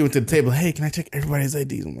 Damn. She went to the table, hey, can I check everybody's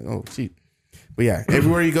IDs? I'm like, oh, shit. But yeah,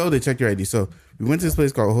 everywhere you go, they check your ID. So we went to this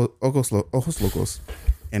place called Ojos Locos,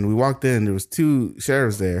 and we walked in. There was 2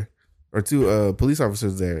 sheriffs there, or 2 police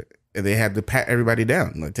officers there, and they had to pat everybody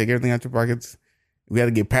down, like take everything out your pockets. We had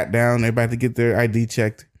to get pat down. Everybody had to get their ID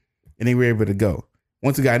checked, and they were able to go.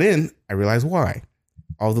 Once we got in, I realized why.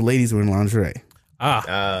 All the ladies were in lingerie.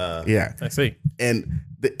 Yeah, I see. And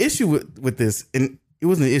the issue with this, and it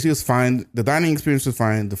wasn't an issue. It was fine. The dining experience was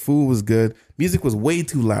fine. The food was good. Music was way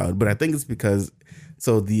too loud, but I think it's because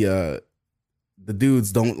the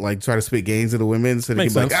dudes don't like try to spit games at the women, so they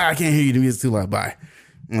can be like, I can't hear you. The music's too loud. Bye.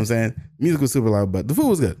 You know what I'm saying? Music was super loud, but the food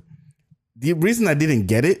was good. The reason I didn't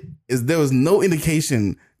get it is there was no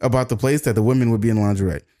indication about the place that the women would be in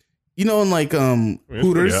lingerie. You know, in like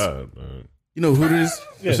Hooters. You know Hooters.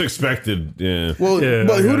 It's expected. Yeah. Well,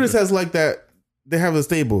 but Hooters has like that. They have a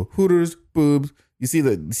stable. Hooters, boobs. You see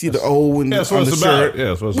the O and on the shirt. Yeah,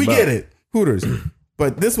 that's what it's we about. get it. Hooters.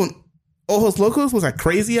 But this one, Ojos Locos, was like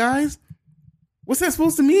crazy eyes. What's that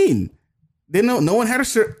supposed to mean? They know no one had a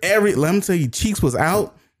shirt. Let me tell you, cheeks was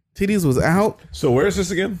out, titties was out. So where is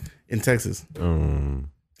this again? In Texas.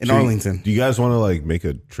 In Arlington. Do you guys want to like make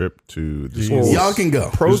a trip to the school? Y'all can go.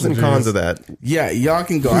 Pros and cons of that. Yeah, y'all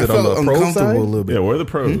can go. I felt uncomfortable a little bit. Yeah, where are the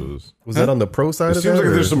pros? Was that on the pro side of that? It seems like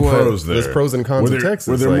there's some pros there. There's pros and cons of Texas.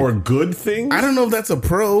 Were there more good things? I don't know if that's a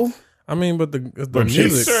pro. I mean, but the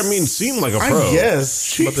music, seemed like a pro. I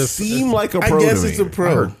guess. Cheeks seem like a pro. I guess to it's me. a pro.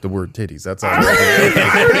 I heard the word titties. That's all. I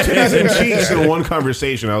heard titties and cheeks in one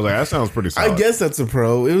conversation. I was like, that sounds pretty solid. I guess that's a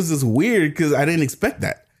pro. It was just weird because I didn't expect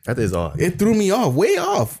that. That is odd. It threw me off, way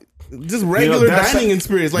off. Just regular dining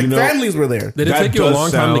experience. Like families were there. Did it take you a long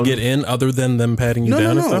time to get in other than them patting you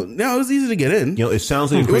down and stuff? No, it was easy to get in. You know, it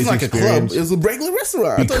sounds like a crazy experience. It was like a club. It was a regular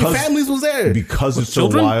restaurant. I thought families was there. Because it's so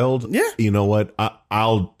wild. Yeah. You know what?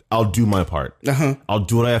 I'll do my part. I'll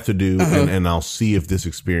do what I have to do, and I'll see if this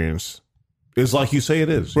experience is like you say it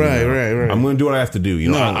is. Right. I'm going to do what I have to do.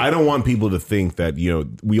 You know, I don't want people to think that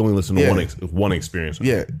we only listen to one experience.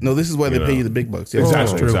 Yeah, no, this is why they pay you the big bucks. Yeah.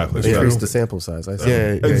 Exactly. Increase the sample size. I see.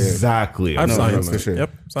 Yeah. Exactly. I have science for sure.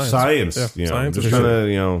 Yep, science. Yeah, science. Just trying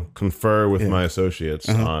to confer with my associates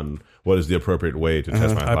on what is the appropriate way to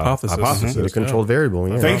test my hypothesis. A controlled variable.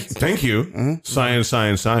 Yeah. Thank you. Science.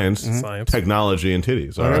 Technology and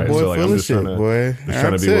titties. All right. So I'm just trying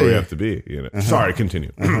to be where we have to be. You know. Sorry.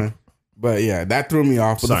 Continue. But yeah, that threw me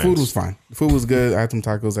off. But the food was fine. The food was good. I had some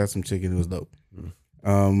tacos. I had some chicken. It was dope.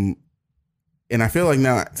 And I feel like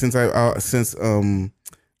now, since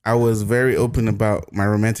I was very open about my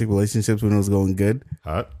romantic relationships when it was going good,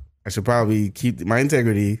 I should probably keep my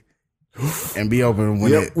integrity and be open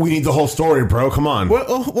when we need the whole story, bro. Come on. What's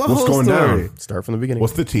going down? Start from the beginning.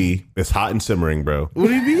 What's the tea? It's hot and simmering, bro. What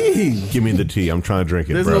do you mean? Give me the tea. I'm trying to drink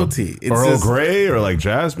it, There's bro. no tea. It's Earl Grey or like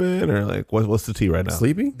jasmine or like what's the tea right now?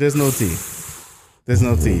 Sleepy? There's no tea.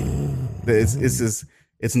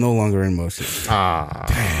 It's no longer in motion.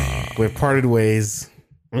 We're parted ways.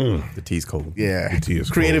 The tea's cold. Yeah. The tea is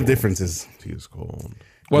creative cold. differences. Tea is cold.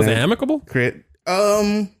 Was it amicable?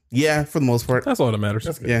 Yeah, for the most part. That's all that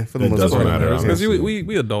matters. Yeah, for the most part. Because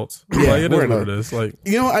we adults. Yeah, like, it is what it is. Like,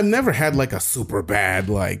 I've never had like a super bad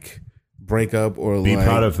like breakup or be like,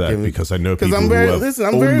 proud of that because I know people I'm who very, have listen,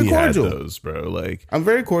 I'm only very had cordial. those, bro. Like I'm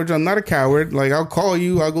very cordial. I'm not a coward. Like I'll call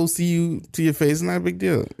you. I'll go see you to your face. It's not a big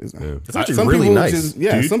deal. It's actually some really people nice. Just,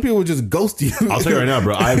 yeah, Dude. some people just ghost you. I'll tell you right now,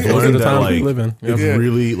 bro. I've Those are learned the that times we like live in. Yep. it's Yeah.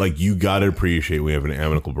 really like you gotta appreciate when you have an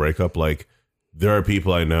amicable breakup. Like there are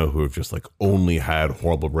people I know who have just like only had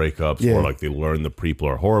horrible breakups, Yeah. or like they learn the people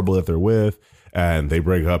are horrible that they're with, and they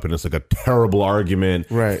break up and it's like a terrible argument.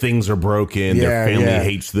 Right. Things are broken. Their Yeah, family yeah.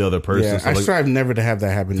 hates the other person. Yeah, So, I like, strive never to have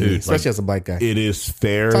that happen to me, Dude, especially like, as a black guy. it is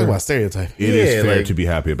fair. Talk about stereotype. It is Yeah, fair like- to be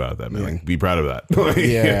happy about that, man. Yeah. Like, be proud of that. Like,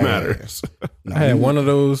 Yeah. it matters. I had one of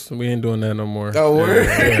those. We ain't doing that no more. Oh, word?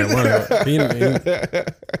 Yeah, one of those.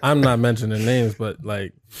 I'm not mentioning names, but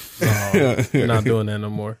like, no, we're not doing that no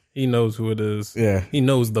more. He knows who it is. Yeah. He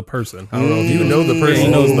knows the person. I don't know if you know the person.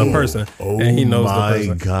 He knows the person. Oh and he knows my the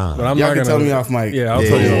person. God. But I'm Y'all not can gonna tell me off mic. Yeah, I'll Yeah,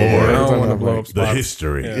 tell you. yeah, off mic. yeah. I don't Tell want me to off blow mic. up The spots.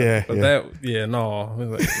 history. Yeah, But yeah. that, yeah, no, It was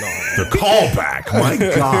like, no. The callback.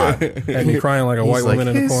 My God. Had me crying like a white like,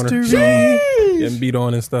 woman in the corner, Sheesh. getting beat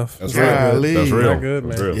on and stuff. That's It's real. not good. Golly. That's real. Not good, man.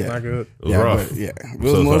 That's real. It's not good. It was Yeah, rough. but yeah, it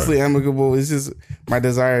was so mostly sorry. amicable. It's just my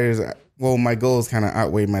desires. Well, my goals kind of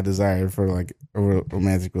outweigh my desire for like a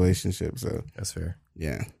romantic relationship. So That's fair.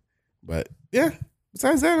 yeah, but yeah.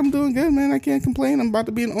 Besides that, I'm doing good, man. I can't complain. I'm about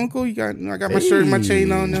to be an uncle. I got my shirt and my chain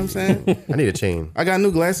on. You know what I'm saying? I need a chain. I got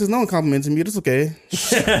new glasses. No one complimented me. That's okay.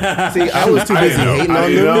 See, I was too busy hating I on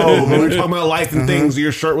didn't them. know. When we were talking about life and things,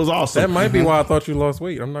 your shirt was awesome. That might be why I thought you lost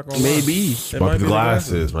weight. I'm not gonna lie. Maybe. It Might be the the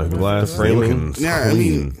glasses. Might be the glasses. framing. Looking Yeah, I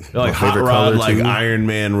mean, clean. They're like my hot favorite rod, color, like too. Iron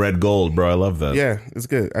Man red gold, bro. I love that. Yeah, it's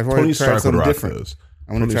good. I've Tony already tried Stark would something rock different. those.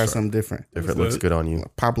 I want to Tony try Stark. something different. Different looks good on you.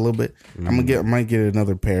 Pop a little bit. I might get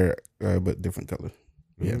another pair, but different color.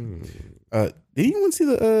 Yeah. Did anyone see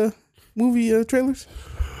the movie trailers?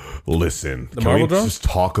 Listen, The can Marvel we drone? just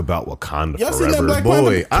talk about Wakanda Y'all seen that forever? Black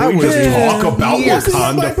Boy, Panther? Can we just talk about Yes.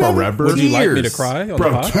 Wakanda forever? Would you like me to Years. cry on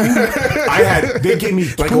Bro, the pod? they gave me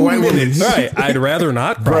Like a 2 white woman. minutes. Right, I'd rather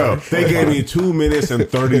not cry. Bro, they gave me 2 minutes and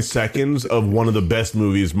 30 seconds of one of the best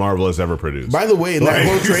movies Marvel has ever produced. By the way, in that Like,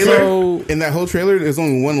 whole trailer, so- there's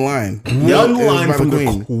only one line. One It was line by from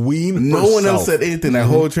the Queen No one else herself. said anything. That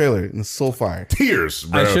whole trailer, and it's so fire. Tears,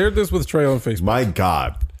 bro. I shared this with Trey on Facebook. My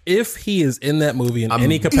God. If he is in that movie in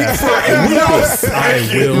any capacity, I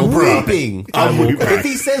will weeping. If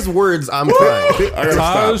he says words, I'm crying.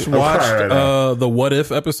 Taj I'm watched crying right now. the What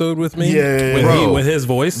If episode with me. Yeah, with, bro. with his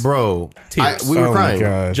voice. Bro, Tears. we were Oh my crying.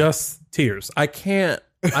 God. Just tears. I can't.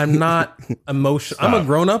 I'm not emotional. I'm a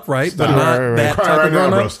grown up, right? But Stop. not Right. that Cry type right of now, grown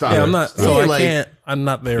bro. up. Stop Yeah, it. I'm not. Stop So it. I Like- can't. I'm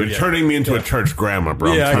not there You're yet. turning me into a church grandma,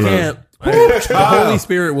 bro. Yeah, I I'm trying to- can't. The Holy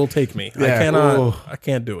Spirit will take me. I Yeah. cannot. Oh. I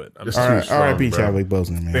can't do it. I'm Just sorry. too All right, strong, R.I.P. bro. Chadwick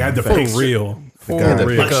Boseman, man. They had the For picture. real. For God.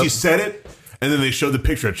 real. Like she said it, and then they showed the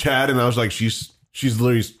picture of Chad, and I was like, she's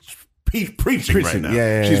literally preaching right now.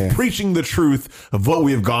 Yeah, yeah, she's yeah. preaching the truth of what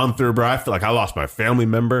we have gone through, bro. I feel like I lost my family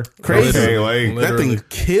member. Crazy. Okay, like That Literally. thing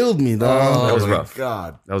killed me, dog. That was oh my rough.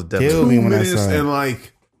 God, That was Killed devastating. me 2 when I minutes, saw it. and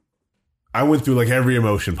like I went through like every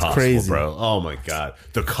emotion possible, Crazy. bro. Oh my God,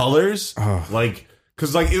 the colors, like.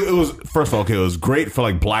 Because like it was, first of all, okay, it was great for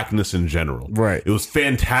like blackness in general. Right. It was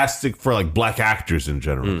fantastic for like black actors in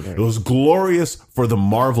general. It was glorious for the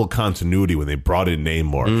Marvel continuity when they brought in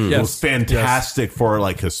Namor. It Yes. was fantastic for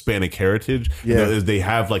like Hispanic heritage. Yeah. You know, they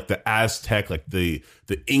have like the Aztec, like the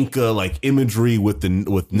Inca like imagery with Namors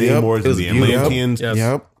It and was the beautiful. Atlanteans. Yes.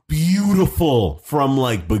 Yep. Beautiful from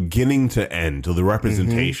like beginning to end. So the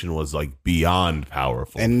representation was like beyond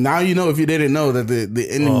powerful. And now you know, if you didn't know, that the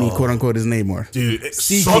enemy, quote unquote, is Namor. Dude, it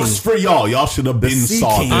Sea sucks King. for y'all. Y'all should have been Sea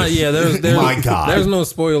saw King. this. Yeah, there's My God. There's no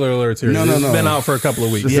spoiler alerts here. No, no, It's no. been out for a couple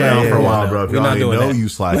of weeks. It's It's been been out for a while, now. bro. If We're y'all not ain't doing know, that. you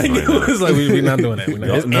slacking Like, right now. it's like we're not doing that. We're not.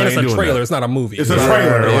 No, and no, it's ain't a doing trailer. that. It's not a movie. It's a Yeah.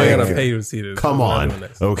 trailer, Yeah, I like- gotta pay to see this. Come We're not on. doing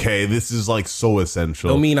this. Okay, this is like so essential.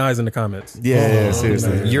 No mean eyes in the comments. Yeah,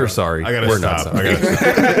 seriously. You're sorry. I gotta We're stop. not sorry. I gotta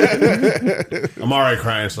stop. I'm already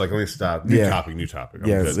crying, so like let me stop. New Yeah. topic, new topic. I'm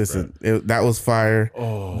Yes, good, listen, that was fire.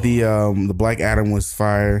 The Black Adam was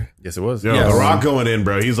fire. Yes, it was. bro. Yo, Yes. The Rock going in,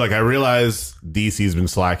 bro. He's like, I realize DC's been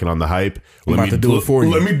slacking on the hype. about to do it for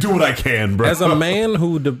you. Let me do what I can, bro. As a man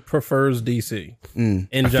who prefers DC in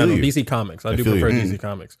general, you. DC Comics, I do feel prefer you. DC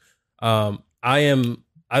Comics.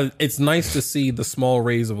 It's nice to see the small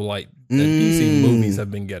rays of light that DC movies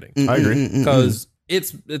have been getting. I agree. Because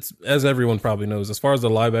it's as everyone probably knows, as far as the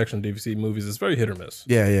live action DC movies, it's very hit or miss.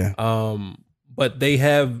 Yeah, yeah. But they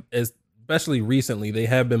have, as especially recently, they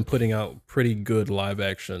have been putting out pretty good live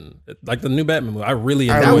action, like the new Batman movie. I really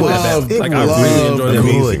I enjoyed loved that. it. Like I really enjoyed that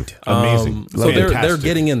movie. Amazing. So they're Fantastic.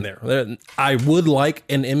 getting in there. I would like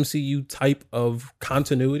an MCU type of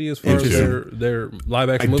continuity as far as their live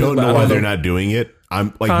I action movies. don't know why they're not doing it.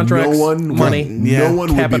 I'm like Contracts, no one, money, no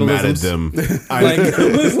one would be mad at them. Like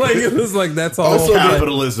it was like that's all. Also,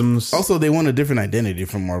 Capitalisms. Also, they want a different identity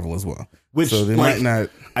from Marvel as well. Which so they like, might not.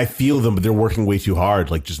 I feel them, but they're working way too hard.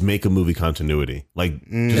 Like, just make a movie continuity. Like,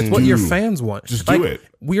 It's what your fans want. Just like, do it.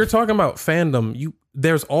 We are talking about fandom.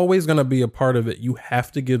 There's always going to be a part of it. You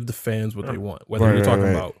have to give the fans what they want. Whether you're talking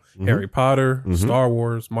about Harry Potter, Star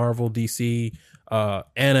Wars, Marvel, DC,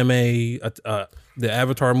 anime, the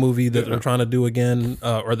Avatar movie that they're trying to do again,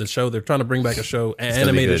 or the show they're trying to bring back a show, an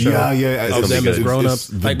animated show of them as grown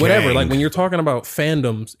ups, like whatever. Like when you're talking about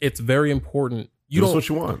fandoms, it's very important. That's what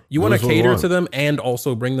you want. You want to cater to them and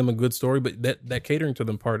also bring them a good story, but that catering to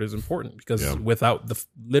them part is important because without the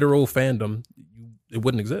literal fandom, it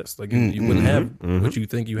wouldn't exist. Like you wouldn't have what you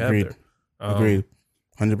think you have Agreed. there. Agreed.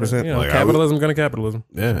 100%. You know, capitalism gonna capitalism.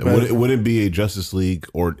 Yeah, it wouldn't be a Justice League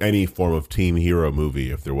or any form of team hero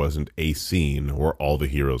movie if there wasn't a scene where all the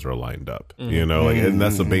heroes are lined up. You know, like, and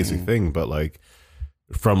that's the basic thing. But like,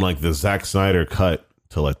 from like the Zack Snyder cut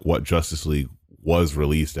to like what Justice League was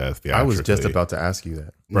released as theatrically. I was just about to ask you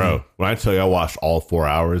that, bro. When I tell you, I watched all 4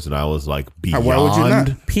 hours and I was like, beyond. Why would you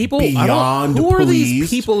not? People, beyond. who are these pleased.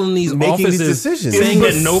 people in these Making offices these decisions. saying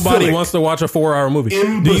that Imbecilic. nobody wants to watch a 4-hour movie?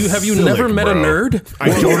 Have you never met a nerd? I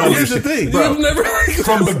don't Here's the understand. thing. Bro, You've never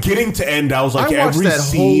from beginning to end, I was like, I watched every that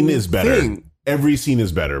scene whole is better. thing. Every scene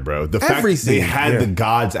is better, bro. The fact Every that they scene, had the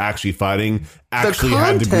gods actually fighting, actually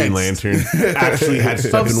had the Green Lantern, actually had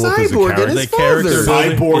Steppenwolf as a Cyborg and character. his The character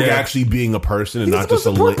father. Cyborg Yeah. actually being a person and He's not the just a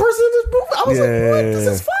most important person in this movie. I was like, what? This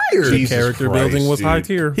is fire. Jesus Character Christ, building was dude. high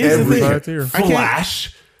tier. Here's the Every thing. high tier.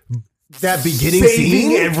 Flash That beginning saving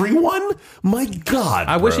scene. everyone. My God,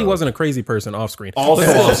 I wish he bro. wasn't a crazy person off screen. Also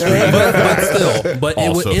but off screen. but still, but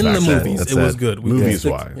Also in the that's sad. movies, That's it was sad. good. Movies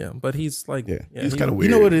stick- wise. yeah. But he's like, He's kind of You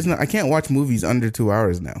weird. know what it is? I can't watch movies under 2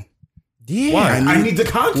 hours now. Yeah, Why? I need the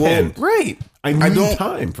content. right. I need I don't-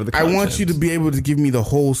 time for the I content. want you to be able to give me the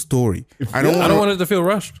whole story. I don't. I don't want it to feel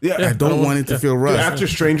rushed. Yeah, I don't want it to feel rushed. After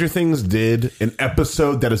Stranger Things did an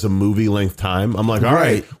episode that is a movie length time, I'm like, all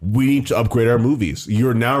right, we need to upgrade our movies.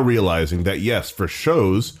 You're now realizing that, yes, for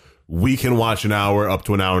shows, we can watch an hour up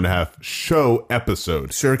to an hour and a half show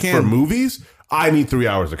episode. Sure can. For movies, I need 3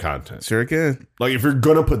 hours of content. Sure can. Like, if you're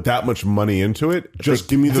going to put that much money into it, just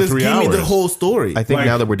give me the Just 3 give hours. me the whole story. I think Like-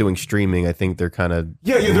 now that we're doing streaming, I think they're kind of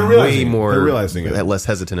Yeah, they're way realizing it. more They're realizing it. less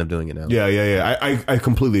hesitant of doing it now. Yeah. I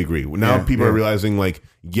completely agree. Now Yeah, people yeah. are realizing, like,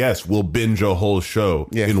 yes, we'll binge a whole show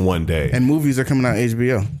Yeah. in one day. and movies are coming out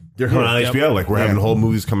HBO. They're coming on HBO. Like, we're having whole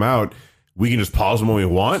movies come out. We can just pause them when we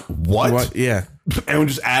want. What? Yeah. And we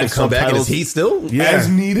just add Come back in his subtitles heat still. Yeah. as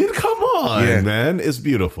needed. Come on, Yeah. man. It's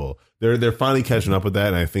beautiful. They're finally catching up with that,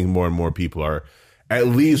 and I think more and more people are at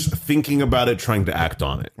least thinking about it, trying to act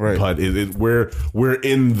on it. Right. But we're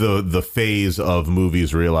in the phase of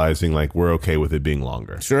movies realizing like we're okay with it being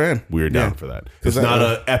longer. Sure am. We're down Yeah. for that. 'Cause It's I- not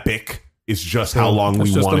a epic. It's just how long we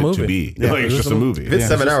It's just want a it to movie. be. Yeah, Like, it's just a movie. If it's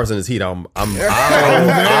 7 hours in his heat, I'll split it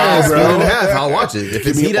in bro. half. I'll watch it. If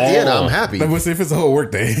it's me heat at the end, all. I'm happy. Like, what's if it's a whole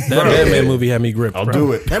workday? That Batman movie had me gripped. I'll bro.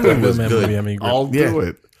 do it. That movie was Batman good. movie had me gripped. I'll do Yeah.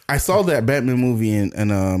 it. I saw that Batman movie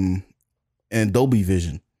in Dolby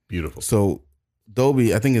Vision. Beautiful. So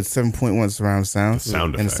Dolby, I think it's 7.1 surround sound.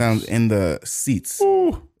 Sound and it effects. sounds in the seats.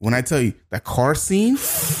 Ooh. When I tell you that car scene,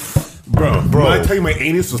 Bro, when I tell you my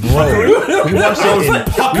anus was puckering, We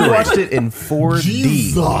watched it in 4D.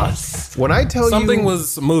 Jesus. When I tell Something you,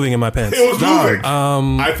 was moving in my pants. It was moving.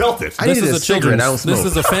 Um, I felt it. I this needed is a a cigarette. I don't children's. smoke. This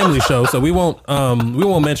is a family show, so we won't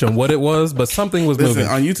mention what it was, but something was listen,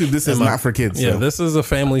 moving. on YouTube, this is my- not for kids. Yeah, so. this is a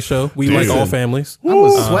family show. We Dude. like all families. I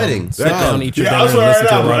was sweating. Sit down, eat your Yeah, dinner, I'll and swear listen right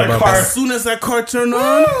to now, a lot bro, about that As soon as that car turned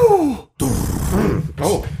on,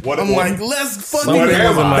 Oh, what I'm like, let's fucking What am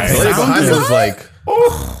in my I? face. Somebody behind me was like,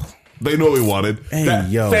 Oh, they know what we wanted. Hey,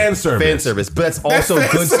 yo. Fan service. fan service, but that's also fan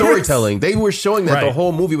good service. storytelling. They were showing that the Right.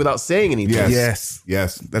 whole movie without saying anything. Yes. Yes.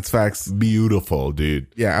 Yes. That's facts. Beautiful, dude.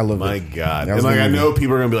 Yeah, I love My it. God. That was And like, the I movie. know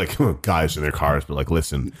people are going to be like, guys in their cars, but like,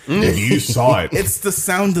 listen, if you saw it, It's the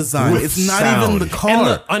sound design. With It's not sound. even the car. And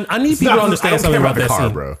look, I need It's people not- to understand I don't something care about that car,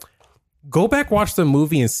 scene. bro. Go back, watch the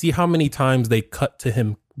movie, and see how many times they cut to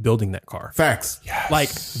him building that car. Facts. Like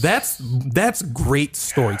that's great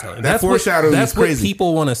storytelling. That's foreshadowing That's is what crazy.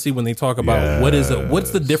 people want to see when they talk about what is it.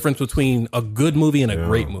 What's the difference between a good movie and a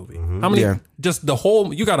great movie? How many? Yeah. Just the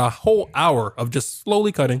whole. You got a whole hour of just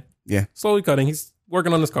slowly cutting. Yeah. Slowly cutting. He's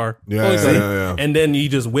working on this car. Yeah. And then he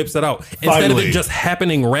just whips it out instead of Finally. it just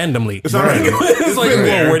happening randomly. It's already It's like,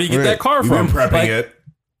 well, where do you get that car You've from? been prepping Like, it.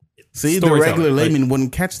 See, the Storytelling. regular layman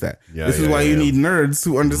wouldn't catch that. Yeah, this is yeah, why you yeah. need nerds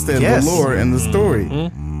who understand Yes. the lore and the story.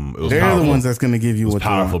 It was They're powerful. the ones that's going to give you It was what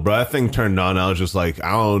powerful, you want. bro. That thing turned on. I was just like,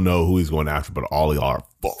 I don't know who he's going after, but all y'all are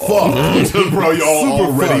fucked. Bro, y'all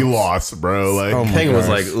Super already fucked. lost, bro. Like, Oh my Hagen was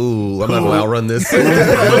gosh. like, "Ooh, I'm not gonna outrun this." I'm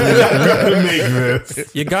not gonna make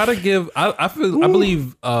this. You gotta give. I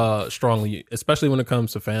believe strongly, especially when it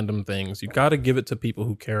comes to fandom things. You gotta give it to people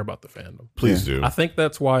who care about the fandom. Please do. I think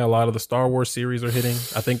that's why a lot of the Star Wars series are hitting.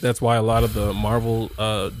 I think that's why a lot of the Marvel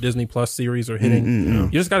Disney Plus series are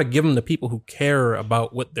hitting. You just got to give them to people who care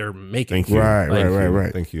about what they're making. Thank you. Right, Like,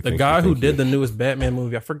 right. Thank you. The thank guy you, who thank did you. the newest Batman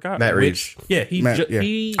movie, I forgot. Matt which, Reeves. Yeah, he Matt, yeah.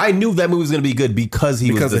 he I knew that movie was gonna be good because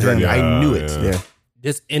he Because was the of him. director. I knew it. Yeah. Yeah.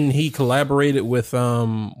 just and he collaborated with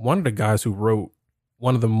one of the guys who wrote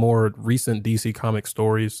one of the more recent DC comic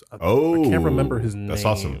stories. I can't remember his name. That's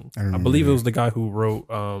awesome. I believe it was the guy who wrote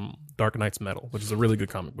Dark Knight's Metal, which is a really good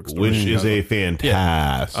comic book story. Which is a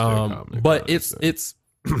fantastic comic. But it's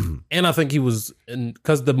and I think he was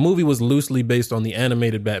because the movie was loosely based on the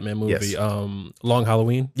animated Batman movie, Yes. Long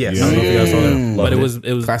Halloween. Yes. I don't know if you guys saw that, Mm. but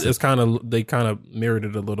Loved Classic. it's kind of they kind of mirrored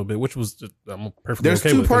it a little bit, which was just, I'm perfectly There's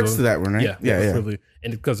okay two with it. parts to that one, right? Yeah, Yeah, it's yeah. Really,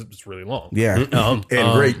 and because it's really long. Yeah.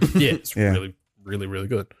 And great. Yeah, it's Yeah. really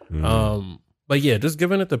good. Mm. But yeah, just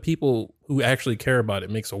giving it to people who actually care about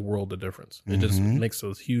it makes a world of difference. It just Mhm. makes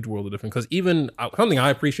a huge world of difference. Because even something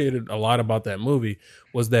I appreciated a lot about that movie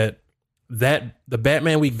was that the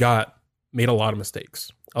Batman we got made a lot of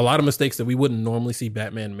mistakes. A lot of mistakes that we wouldn't normally see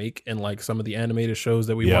Batman make in like some of the animated shows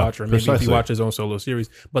that we Yeah, watch, or maybe if precisely. you watch his own solo series.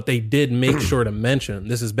 But they did make sure to mention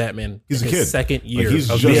this is Batman. He's in a his kid. second Like, year he's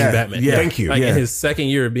of just- being Yeah, Batman. yeah. Thank you. Like Yeah. in his second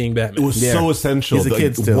year of being Batman. It was Yeah. so essential. He's a Like,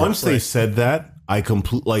 kid still. once they Right. said that, I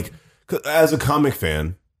as a comic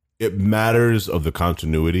fan, it matters of the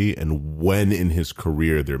continuity and when in his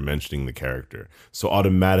career they're mentioning the character. So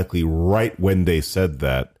automatically, right when they said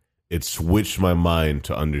that, it switched my mind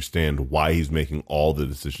to understand why he's making all the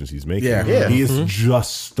decisions he's making. Yeah. Yeah. He is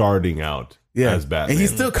just starting out Yeah. as Batman. And he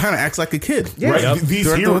still kind of acts like a kid. right? Yep. These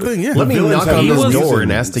Throughout the whole heroes, thing, yeah. the Let me villains knock have on no this door reason.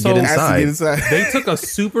 and ask to So- get Has to get inside. inside. They took a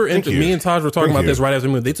super you. me and Taj were talking Thank about you. this right after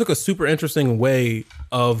the movie. They took a super interesting way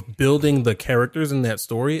of building the characters in that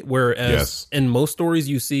story, whereas Yes. in most stories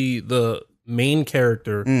you see the main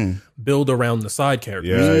character build around the side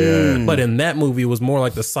characters. Yeah, yeah. But in that movie, it was more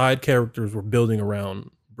like the side characters were building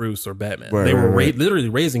around Bruce or Batman. Right, they were right. literally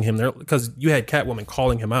raising him there because you had Catwoman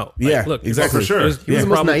calling him out. Like, Yeah, look, exactly. For sure. he He was the most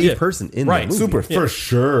probably- naive yeah. person in Right. that movie. Super. For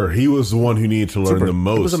sure. He was the one who needed to learn the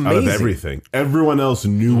most was out of amazing. everything. Everyone else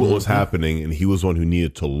knew what was happening, and he was the one who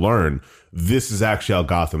needed to learn. This is actually how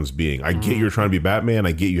Gotham's being. I get you're trying to be Batman.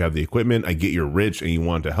 I get you have the equipment. I get you're rich and you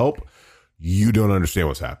want to help. You don't understand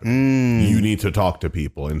what's happening. You need to talk to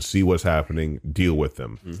people and see what's happening, deal with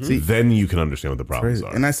them. Then you can understand what the problems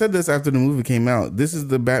Crazy. are. And I said this after the movie came out. This is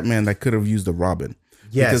the Batman that could have used a Robin.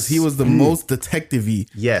 Yes. Because he was the most detective-y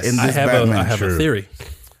Yes. in I this have Batman. I have a theory.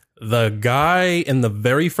 The guy in the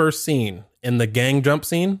very first scene, in the gang jump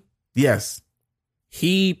scene, Yes.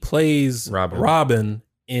 he plays Robin. Robin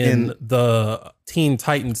in In- the Teen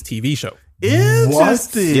Titans TV show.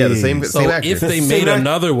 Interesting. Yeah, the same So actor. if they The made same act-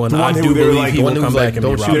 another one, the one I who do they were believe like- he the will one who come was back like, and be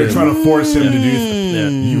 "Don't shoot Robin. They're trying to force him to do. Yeah.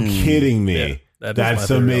 You kidding me? Yeah, that is That's my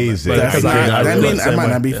theory on that. amazing. But That's because not, I that felt mean the I same might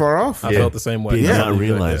way. not be Yeah. far off. I felt the same way. Did Yeah. not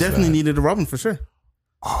realize Definitely that. needed a Robin for sure.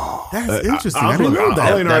 That's interesting. I'm I didn't know looking- that.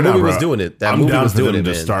 I'll That right movie now, was bro. doing it. That I'm movie down was for doing them it,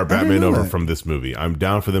 to man. start I didn't Batman know over that. from this movie. I'm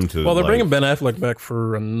down for them to. Well, they're like- bringing Ben Affleck back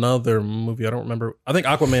for another movie. I don't remember. I think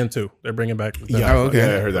Aquaman 2. They're bringing back. Ben Yeah. Affleck. Oh, okay. Yeah,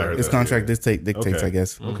 I heard that, I heard His that, contract yeah. dictates, Okay. I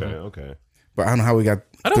guess. Okay. But I don't know how we got.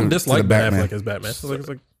 I don't to dislike the Ben Batman. Affleck as Batman. It's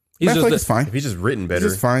like he's Affleck just is fine. If he's just written He's better.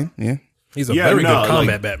 just fine. Yeah. he's a Yeah, very no, good like-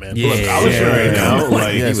 combat Batman. Yeah. Look, I'll show you right now.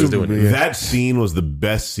 Like, Yeah, he was super- doing it. yeah. that scene was the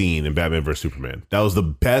best scene in Batman vs Superman. That was the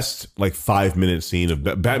best, like 5-minute scene of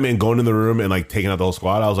Batman going in the room and like taking out the whole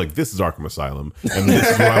squad. I was like, this is Arkham Asylum, and this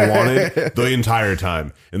is what I wanted the entire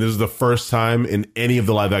time. And this is the first time in any of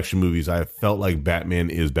the live action movies I felt like Batman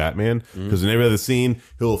is Batman, because in every other scene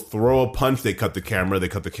he'll throw a punch, they cut the camera, they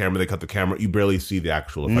cut the camera, they cut the camera. You barely see the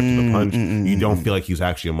actual effect of the punch. You don't feel like he's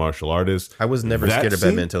actually a martial artist. I was never That scared of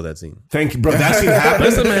scene- Batman until that scene. Thank you, bro. That scene happened.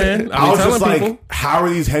 Listen, man. I was just telling like, people. how are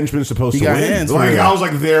these henchmen supposed He to got win? hands Like, for it. I was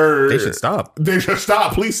like, They should stop. They should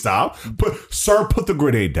stop. Please stop. Sir, put the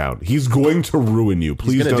grenade down. He's going to ruin you.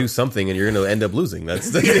 Please He's gonna don't. do something, and you're gonna end up losing.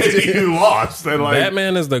 That's You lost. And like,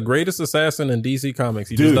 Batman is the greatest assassin in DC Comics.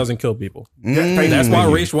 He Dude. just doesn't kill people. thank That's you, why thank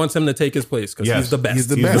you. Raish wants him to take his place because Yes. he's the best. He's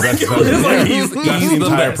the He's best. the best. It's like he's That's the the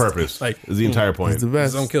entire best. purpose. Like Is the entire point. He's the just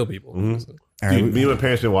best. don't kill people. Dude, me and my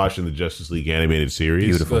parents been watching the Justice League animated series.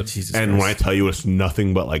 Beautiful. Jesus And Christ. when I tell you it's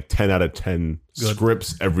nothing but like 10 out of 10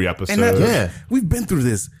 scripts every episode. And that, Yeah. we've been through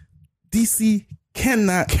this. DC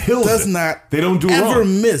cannot, Kills does it. not, They don't do ever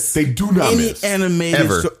wrong. miss. They do not any miss. animated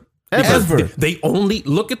Ever. show. Ever. They only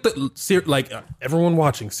look at everyone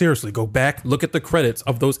watching. Seriously, go back, look at the credits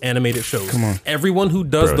of those animated shows. Come on. Everyone who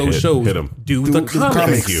does Bro, those hit shows 'em. do Do the the comics.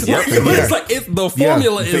 comics. Yep. Like, Yeah. it's like the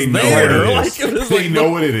formula They is know there. what it is. Like, it's They like know the,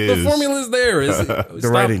 what it The is. formula is there. The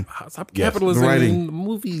writing. Stop Yes. capitalism The writing. in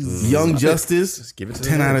movies. Young Justice, give it to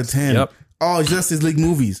 10 the out of nerds. 10. Yep. All Justice League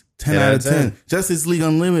movies, 10 out of 10. Justice League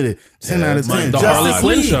Unlimited, 10 out of 10. The Justice Harley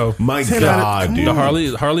Quinn League. show. My 10 out of- God, come dude. The on. Harley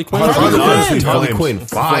Quinn. Harley show. Honestly, Harley flames. Quinn,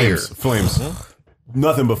 fire. Flames.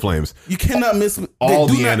 Nothing but flames. You cannot miss. All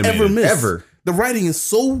they do the not animated. ever miss. Ever. The writing is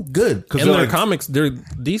so good. And they're their like- comics,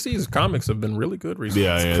 DC's comics have been really good recently.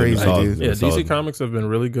 Yeah, crazy, solid. dude. Yeah, They're DC solid. comics have been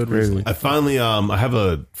really good recently. I finally, I have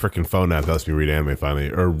a freaking phone app that lets me read anime finally,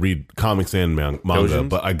 or read comics and manga. Dojins?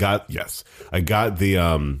 But I got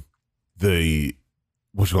the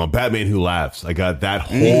what you call it, Batman Who Laughs. I got that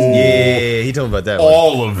whole Yeah, he told me about that one.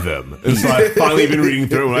 all of them. And so I've finally been reading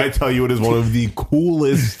through it. When I tell you it is one of the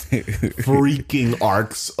coolest freaking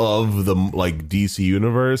arcs of the like DC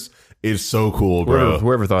universe. It's so cool, bro.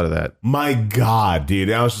 Whoever thought of that. My God, dude.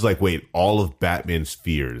 And I was just like, wait, all of Batman's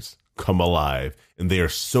fears come alive, and they are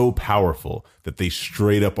so powerful that they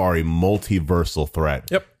straight up are a multiversal threat.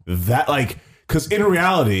 Yep. That, like, because in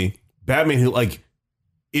reality, Batman, who, like,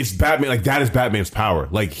 it's Batman, like, that is Batman's power.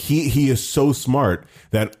 Like, he is so smart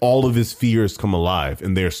that all of his fears come alive,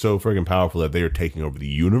 and they're so freaking powerful that they are taking over the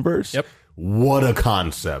universe. Yep. What a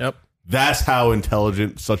concept. Yep. That's how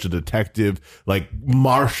intelligent such a detective, like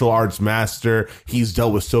martial arts master. He's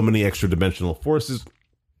dealt with so many extra dimensional forces.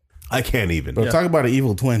 I can't even. Bro, talk about an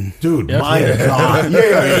evil twin. Dude, Yeah. my God.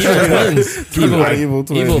 Evil twins. Dude, I evil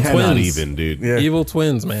twin. Evil cannot twins. even, dude. Yeah. Evil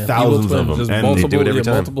twins, man. Thousands Evil of twins. them. Just And they multiple, do it every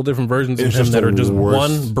time. multiple different versions It's of him just that the are just worst.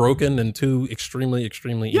 one broken and two extremely,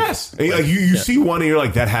 extremely evil. Yes. And, like you see one and you're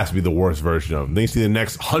like, that has to be the worst version of them. Then you see the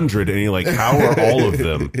next 100 and you're like, how are all of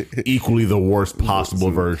them equally the worst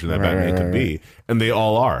possible version that Batman could be? And they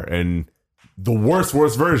all are. And the worst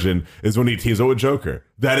version is when he teams up with Joker.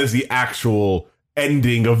 That is the actual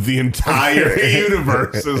ending of the entire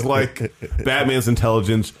universe. Is like Batman's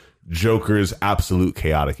intelligence, Joker's absolute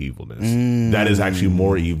chaotic evilness. That is actually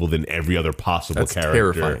more evil than every other possible That's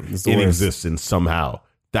character terrifying. It's the in worst. existence somehow.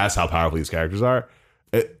 That's how powerful these characters are.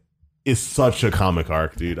 It is such a comic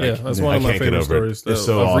arc, dude. Yeah, that's one of my favorite stories. It's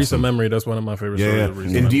so of awesome. recent memory, that's one of my favorite Yeah, stories. yeah. Of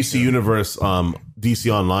recent In memory. DC Universe,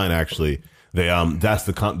 DC Online actually, they that's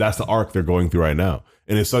the arc they're going through right now.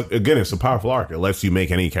 And it's like, again, it's a powerful arc. It lets you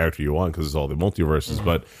make any character you want because it's all the multiverses.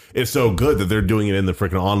 But it's so good that they're doing it in the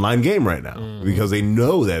freaking online game right now because they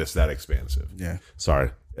know that it's that expansive. Yeah. Sorry,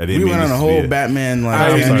 I didn't We mean went on this a to be whole it. Batman like. I'm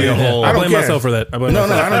sorry. tangent. Yeah. I don't blame care. myself for that. I blame No,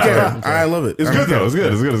 myself. I don't care. I love it. It's I good don't though. care. It's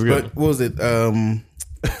good. It's good. It's good. But what was it?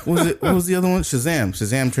 What was the other one?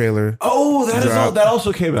 Shazam trailer. Oh, that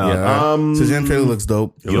also came out. Yeah. Shazam trailer looks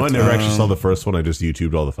dope. You know, I never actually saw the first one. I just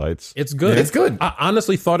YouTubed all the fights. It's good. It's good. I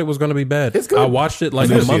honestly thought it was going to be bad. It's good. I watched it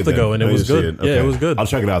like I a didn't see month it ago, then. and I it was didn't see good. it. Yeah, Okay. it was good. I'll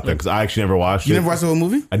check it out then because I actually never watched You it. never watched the whole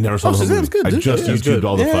movie? I never saw Oh, the whole Shazam's movie. good, I dude. just Yeah, it's YouTubed good.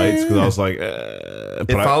 all the Yeah, fights yeah, because yeah. I was like, It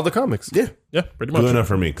but followed the comics. Yeah. Yeah, pretty much. good enough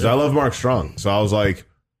for me because I love Mark Strong. So I was like,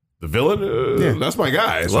 the villain, that's my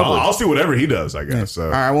guy. So Lovely. I'll see whatever he does, I guess. So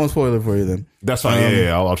All right, I won't spoil it for you then. that's fine.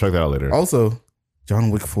 Yeah, I'll check that out later. Also,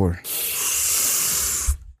 John Wick 4.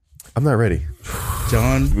 I'm not ready.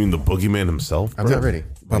 John You mean the boogeyman himself? I'm not ready.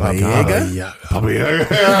 Baba Yaga? Baba Yaga.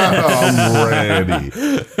 I'm ready.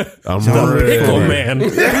 I'm ready. Pickle man.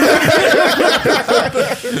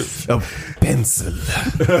 A pencil.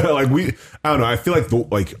 Like I don't know. I feel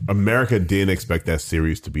like America didn't expect that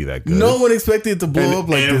series to be that good. No one expected it to blow up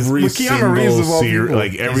like this. every With Keanu Reeves of all single people.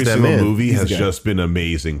 like every He's that single man. movie He's has the guy. just been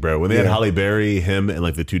amazing, bro. When they had Yeah. Halle Berry, him, and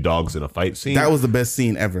like the two dogs in a fight scene, That was the best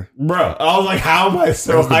scene ever. bro. I was like, how am I That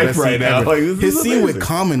so was the hyped best right scene now? ever. Like this His is scene with amazing.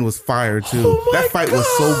 Common was fire too. Oh my That fight was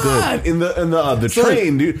so good. God. in the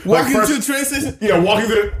train, dude. Walking Like, to first- the train station. yeah, walking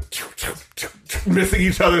through, missing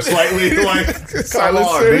each other slightly, like come Silent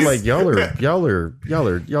on, series. dude. Like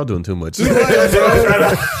y'all doing too much. Get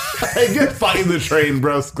fighting the train,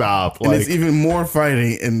 bro. Stop. And Like it's even more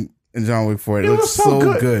fighting in John Wick 4. It it looks was so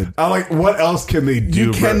good. I'm like, what else can they do?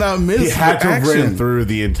 You bro? cannot miss He had the to action. run through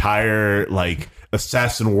the entire like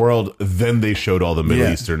assassin world. Then they showed all the Middle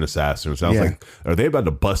Yeah. Eastern assassins. And I was Yeah. like, are they about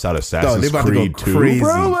to bust out Assassin's they about to go Creed 2, crazy.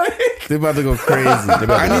 bro? Like, They're about to go crazy.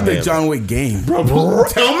 I need the man. John Wick game. bro,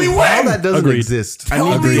 tell me How when. that doesn't Agreed. exist. I Tell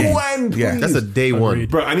need the me game. when. Yeah. please. That's a day one.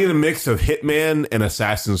 Bro, I need a mix of Hitman and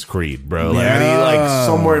Assassin's Creed, bro. Like I need Yeah. like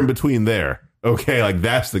somewhere in between there. Okay, like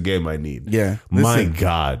that's the game I need. Yeah. My Listen,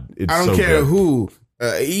 God, it's I don't so care good. who.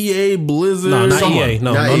 EA, Blizzard. No, not Someone. EA.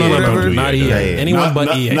 No, Not no, EA. no, no, Whatever. no, not EA. EA. Anyone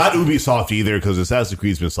but EA. Not Ubisoft either, because Assassin's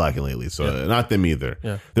Creed's been slacking lately. So not them either.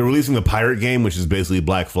 Yeah. They're releasing the Pirate game, which is basically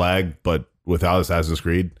Black Flag, but without Assassin's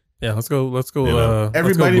Creed. Yeah, let's go. You know,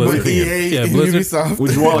 Everybody let's go but Blizzard. EA Yeah, and Blizzard. Ubisoft.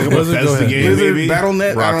 Would you want like a Blizzard, go Bethesda ahead. game, Blizzard, maybe?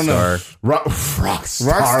 Battle.net. I don't know.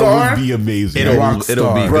 Rockstar Rockstar? would be amazing. It'll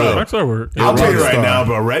Rockstar. be Bro, good. Rockstar work. I'll tell you right Rockstar. now,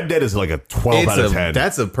 but Red Dead is like a 12 out of 10.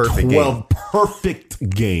 That's a perfect 12 game. perfect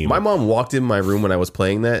game. My mom walked in my room when I was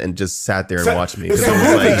playing that and just sat there and Sat- watched me. it's 'Cause a I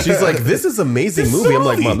was movie. like, she's like, "This is an amazing It's a movie." I'm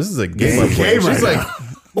like, movie. "Mom, this is a game It's I'm a playing." game She's right like, now.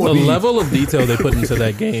 The level of detail they put into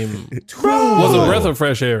that game was a breath of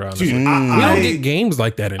fresh air. Honestly, Dude, we don't get games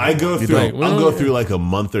like that anymore. I go through. Like, we I'll don't- go through like a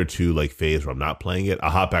month or two like phase where I'm not playing it. I'll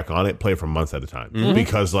hop back on it, play it for months at a time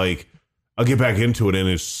because like I'll get back into it and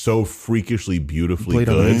it's so freakishly beautifully played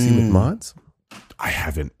on good. PC with mods. I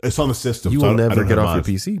haven't. It's on the system. You so I will don't- I never don't get have off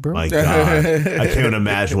your mods. PC, bro. My God, I can't even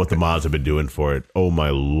imagine what the mods have been doing for it. Oh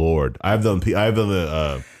my Lord, I've done the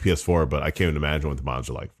PS4, but I can't even imagine what the mods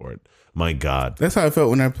are like for it. My God, That's how I felt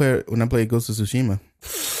when I played Ghost of Tsushima.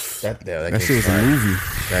 That shit was a movie.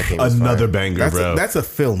 That game was another fire. banger, bro. That's a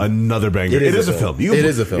film. Another banger. It is a film. It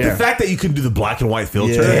is a film. The Yeah. fact that you can do the black and white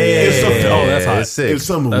filter Yeah. is something. Yeah, Oh, that's hot. it's sick. It's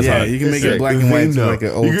some That's yeah, hot. you can make Sick. it black and white to like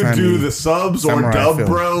an old You can time. do the subs or samurai dub, film.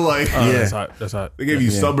 bro. Like Yeah. That's hot. That's hot. they gave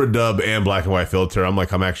you Yeah. sub or dub and black and white filter. I'm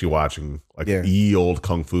like, I'm actually watching like Yeah. ye old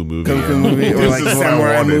kung fu movie. Kung fu And movie or this like is what I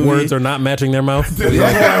samurai wanted. movie. Words are not matching their mouth. This is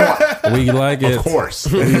what I want. We like it. Of course.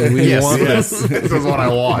 We Yes, want yes. this. This is what I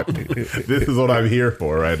want. This is what I'm here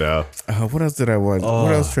for right now. What else did I watch?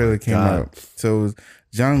 What else trailer came out? So it was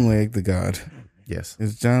John Wick, the God. Yes.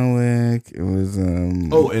 It's John Wick. It was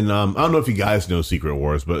Oh, and I don't know if you guys know Secret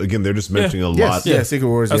Wars, but again, they're just mentioning a lot. yeah, Secret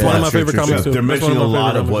Wars. That's yeah. one of my True, favorite true, comics true. too. They're That's mentioning a one of my lot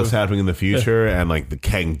favorite of what's comics, happening in the future and like the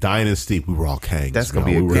Kang Dynasty. We were all Kangs. That's gonna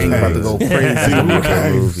man. be a We were Kang About to go Kangs. crazy. It's gonna be a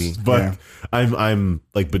Kang movie. But Yeah. I'm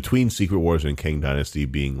like between Secret Wars and Kang Dynasty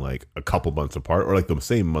being like a couple months apart or like the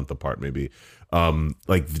same month apart maybe.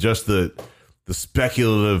 Like just the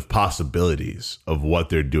speculative possibilities of what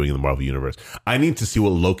they're doing in the Marvel Universe. I need to see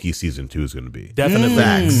what Loki season 2 is going to be. Definitely.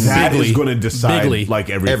 That Bigly. is going to decide Bigly. like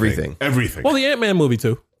everything. Well, the Ant-Man movie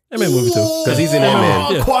too. Ant-Man movie too. Because he's in Ant-Man.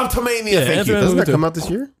 Oh, Yeah. Quantumania. Yeah, Thank you. Ant-Man Doesn't that too. come out this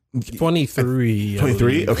year? 23.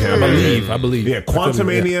 23? Okay. I believe. Yeah,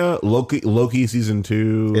 Quantumania, Loki season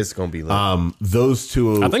 2. It's gonna be lit. Those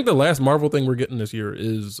two. I think the last Marvel thing we're getting this year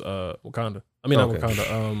is Wakanda. I mean, Okay. not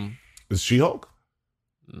Wakanda. is She-Hulk?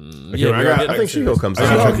 Yeah, I we're got- getting- I think She-Hulk comes I out.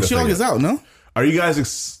 gotta check She-Hulk this She-Hulk thing is out, no? Are you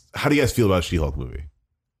guys? How do you guys feel about She-Hulk movie?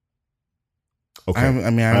 Okay, I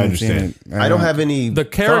mean, I haven't seen understand. it. I don't have any. The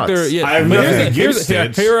character, thoughts. yeah. I have but nothing here's,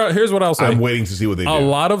 against here's, it. here's what I'll say. I'm waiting to see what they do. A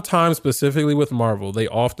lot of times, specifically with Marvel, they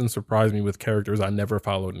often surprise me with characters I never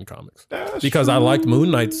followed in comics. Because I liked Moon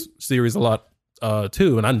Knight's series a lot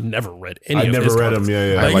too, and I never read any I of never his read comics. them.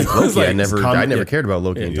 Yeah, yeah. I like it's Loki. I like- never cared about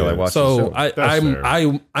Loki until I watched the So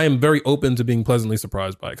show. I am very open to being pleasantly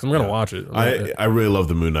surprised by it because I'm going to watch it. I really love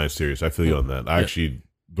the Moon Knight series. I feel you on that. I actually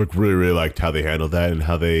really liked how they handled that and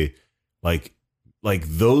how they like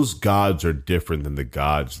those gods are different than the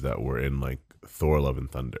gods that were in like Thor: Love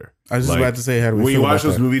and Thunder. I was just Like, about to say, how do we when you feel watch about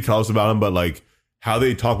this that? movie, tell us about them. But like how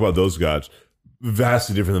they talk about those gods,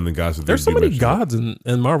 vastly different than the gods that There's they so many mention. gods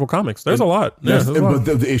in Marvel comics. There's a lot. Yeah, Yes, there's a lot.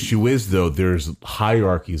 but the issue is though, there's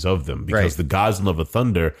hierarchies of them because Right. the gods in Love and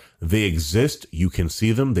Thunder, they exist. You can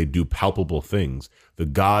see them. They do palpable things. The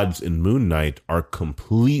gods in Moon Knight are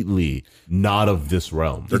completely not of this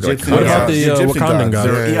realm. They're like, Egyptian What about gods, the Egyptian Wakandan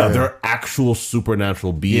gods? gods? They're actual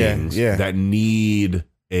supernatural beings yeah. that need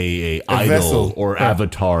a idol vessel. or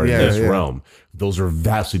avatar Yeah, in this yeah. realm. Those are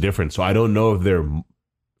vastly different. So I don't know if they're,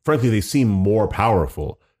 frankly, they seem more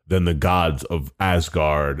powerful than the gods of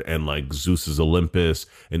Asgard and like Zeus's Olympus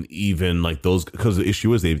and even like those, because the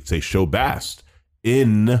issue is they show Bast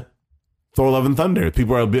in Thor: Love and Thunder.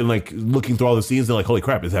 People are being like looking through all the scenes. They're like, "Holy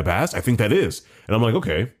crap, is that Bast? I think that is." And I'm like,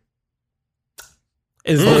 "Okay,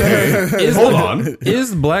 hold on."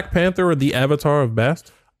 Is Black Panther the avatar of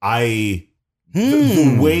Bast?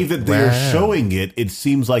 The way that they're Wow. showing it, it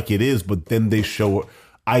seems like it is, but then they show,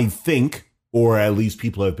 I think, or at least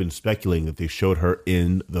people have been speculating that they showed her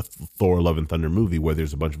in the Thor: Love and Thunder movie where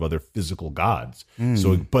there's a bunch of other physical gods.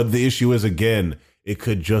 So, but the issue is, again, it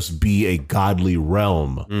could just be a godly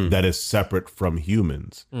realm that is separate from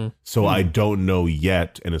humans. So I don't know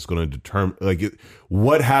yet, and it's going to determine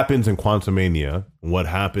what happens in Quantumania, what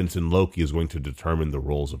happens in Loki is going to determine the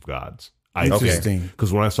roles of gods. Interesting.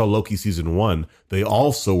 Because when I saw Loki season 1, they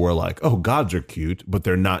also were like, "Oh, gods are cute, but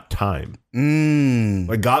they're not time."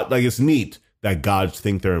 Like God, like it's neat that gods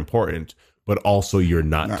think they're important, but also you're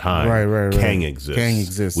not time. Right. Kang exists. Kang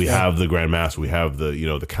exists. We have the Grandmaster. We have the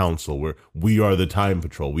the Council. We are the Time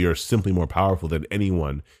Patrol. We are simply more powerful than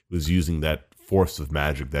anyone who's using that force of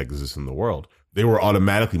magic that exists in the world. They were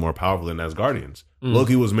automatically more powerful than Asgardians.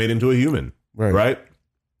 Loki was made into a human, right?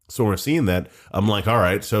 So we're seeing that. I'm like, all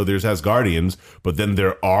right, so there's Asgardians, but then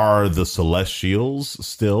there are the Celestials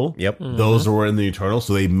still. Yep. Those were in the Eternal,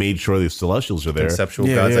 so they made sure the Celestials are there. Conceptual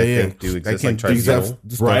gods, I think, do exist like Tribunal.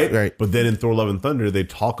 Right? But then in Thor Love and Thunder, they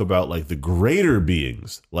talk about like the greater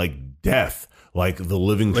beings, like death, like the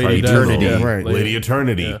living Lady Tribunal, Eternity. Lady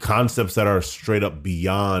Eternity, Yeah. concepts that are straight up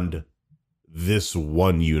beyond this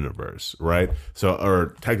one universe, right? So,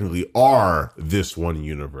 or technically are this one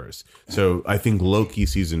universe. So I think Loki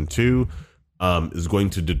season 2 is going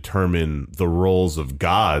to determine the roles of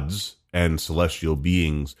gods and celestial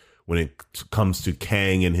beings when it comes to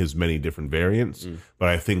Kang and his many different variants. But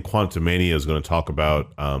I think Quantumania is going to talk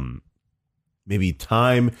about maybe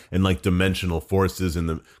time and like dimensional forces in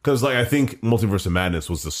the, because like I think Multiverse of Madness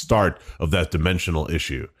was the start of that dimensional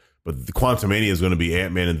issue. But the Quantumania is going to be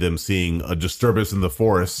Ant-Man and them seeing a disturbance in the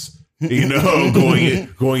force,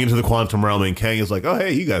 going into the quantum realm, and Kang is like, "Oh,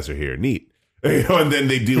 hey, you guys are here, neat." And then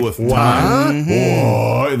they deal with time,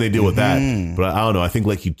 and they deal with that. But I don't know. I think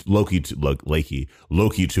Loki 2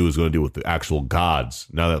 is going to deal with the actual gods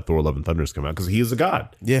now that Thor: Love and Thunder has come out because he is a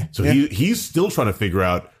god. Yeah. So he's still trying to figure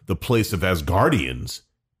out the place of Asgardians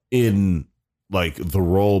in like the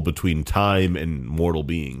role between time and mortal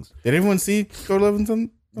beings. Did everyone see Thor: Love and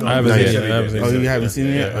Thunder? I haven't seen it. Oh, you haven't seen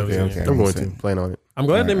it yet? Okay. I'm going to plan on it. I'm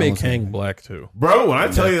glad they made Kang black too. Bro, when I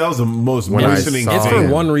tell you that was the most When I listening saw It's him.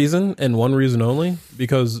 for one reason and one reason only,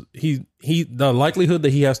 because he the likelihood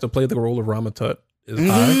that he has to play the role of Ramatut is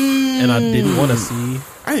high, and I didn't want to see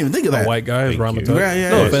I didn't even think of a that. white guy as Thank you. Ramatut. Yeah.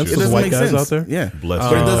 No offense It to the doesn't white make guys sense. out there. Yeah. Bless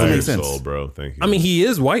But it doesn't your make sense. soul, bro. Thank you. I mean, he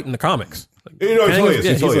is white in the comics. You know, he Kang totally is-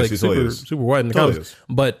 is. He totally is. He super, totally is. super white in the Totally comics. is.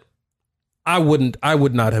 But I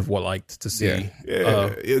would not have liked to see. Yeah.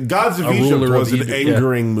 Gods of a Egypt ruler of was an Egypt,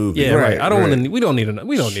 angering movie. Yeah, right. I don't right. want to. We don't need another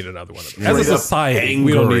one of them. As a Straight up society,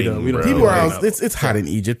 we don't need. angering, We don't bro. need People are another out. one. It's hot in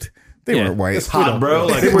Egypt. They Yeah. weren't white. It's hot, bro.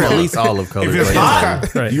 Like, They were at bro, least olive color. if it's right?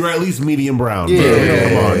 hot, Right. you're at least medium brown. Yeah. Bro. Come on, We you're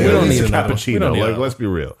don't at least need a another one. We don't cappuccino. need Like, another let's be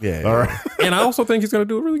real. Yeah. All right. And I also think he's going to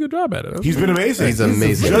do a really good job at it. He's been amazing. He's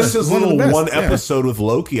amazing. Just his One of the little best, one yeah. episode with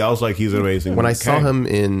Loki, I was like, he's amazing. When I saw Kang. him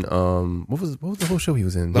in what was the whole show he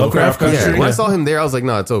was in? Lovecraft Country. Yeah. When I Yeah. saw him there, I was like,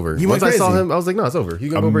 no, it's over. He Once went I saw crazy. him, I was like, no, it's over. He's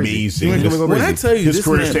gonna go crazy. Amazing. He's gonna go When crazy. I tell you, His this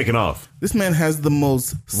career's man, taken off. this man has the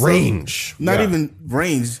most Range. Not Yeah. even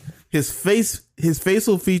range. His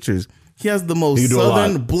facial features. He has the most He can do a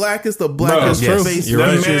southern, lot. blackest of blackest Bro, yes. face You're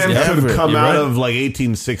right. features That man ever. could come You're out right. of like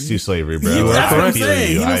 1860 slavery, bro. Yeah, that's what I I'm feel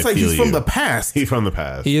saying. you. He I looks like feel he's from you. the past. He's from the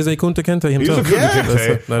past. He is a Kunta Kinte He's himself. a Kunta Yeah.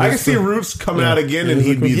 Kinte. That I is can see true. Roots coming out again, and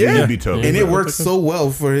He's a he'd be Kunta- he'd be Toby. And it works so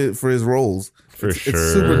well for his roles. For It's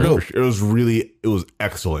sure. super dope. It was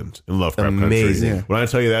excellent in Lovecraft Amazing. Country. When I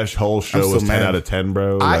tell you that whole show I'm so was 10 mad. out of 10,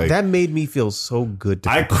 bro. Like, That made me feel so good.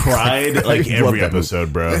 I cried like I love every that movie.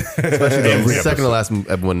 episode, bro. Especially Every the second to episode.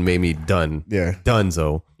 last one made me done. Yeah.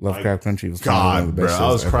 Donezo. Lovecraft Country was probably one of God, the bro, best I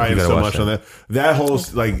was shows ever. crying You gotta so watch much on that. That whole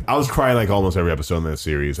like, I was crying like almost every episode in that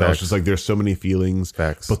series. I was Facts. just like, there's so many feelings,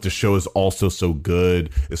 Facts. but the show is also so good.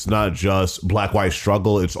 It's not just black white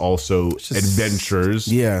struggle. It's also adventures.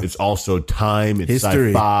 Yeah. it's also time. It's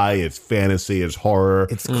History. sci-fi. It's fantasy. It's horror.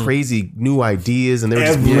 It's crazy new ideas, and they were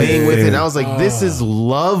just Everything. playing with it. And I was like, this is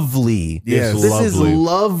lovely. Yes. This is Lovely.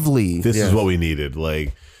 lovely. This Yeah. is what we needed.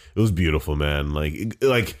 Like, it was beautiful, man.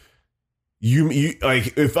 Like you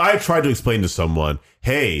like, if I tried to explain to someone,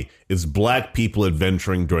 hey, it's black people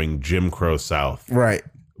adventuring during Jim Crow South, Right.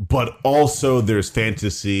 but also there's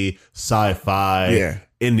fantasy, sci-fi, Yeah.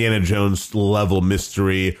 Indiana Jones level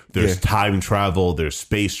mystery. There's Yeah. time travel. There's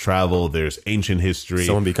space travel. There's ancient history.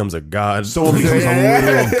 Someone becomes a god. Someone becomes a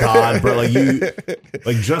literal god, bro.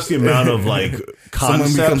 Like just the amount of like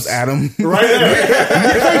concepts. Someone becomes Adam. Right there.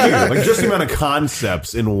 Thank you. Like just the amount of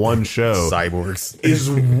concepts in one show cyborgs. is.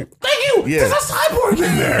 Thank you. Yeah. There's a cyborg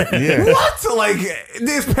in there. Yeah. What? Like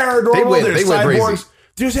there's paranormal. There's they went cyborgs. crazy.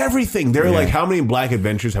 There's everything. They're like, how many black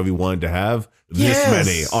adventures have we wanted to have? Yes.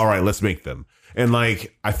 This many. All right, let's make them. And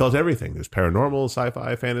like, I felt everything. There's paranormal,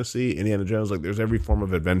 sci-fi, fantasy, Indiana Jones. Like, there's every form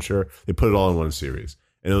of adventure. They put it all in one series,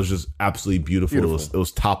 and it was just absolutely beautiful. It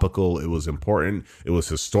was topical. It was important. It was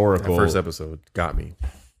historical. That first episode got me.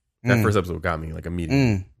 That first episode got me like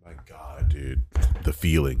immediately. My God, dude, the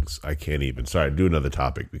feelings. I can't even. Sorry, do another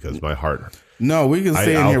topic because my heart. No, we can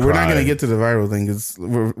stay in I'll here. We're not cry. going to get to the viral thing because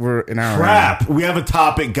we're an hour. Crap! We have a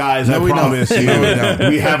topic, guys. No, I we don't. promise you. No, we don't.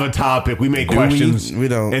 We have a topic. We make questions. We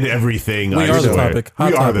don't. And everything. We I are the swear. topic. We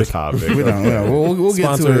Hot are the topic. topic. We don't. We'll get to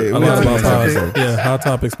Sponsored it. a We'll lot get to about the topic. pods. Yeah, Hot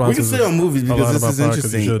Topic We sponsors. can stay on movies a because lot this about is pod 'cause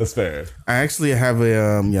you interesting. should. That's fair. I actually have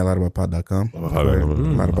a a lot about pod.com. A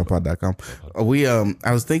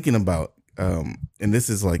I was thinking about and this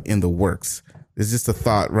is like in the works. It's just a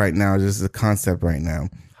thought right now, just a concept right now.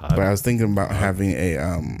 But I was thinking about having a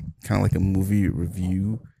kind of like a movie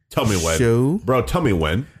review Tell me when. show. Bro, tell me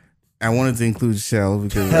when. I wanted to include Shell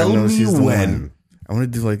because Tell I know me she's the when. one. I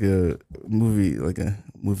want to do like a movie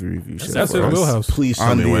review show. That's for his us. wheelhouse. Please tell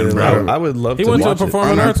On me the when, other- bro. I would love He to went to a watch it.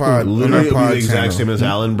 performing On our arts school. pod, Literally, it'll on our be pod the exact channel. same as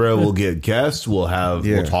Alan, bro. We'll get guests. We'll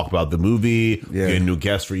Yeah. talk about the movie. Yeah. Get a new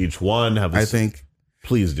guest for each one.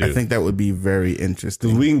 Please do. I think that would be very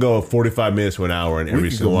interesting. we can go 45 minutes to an hour and every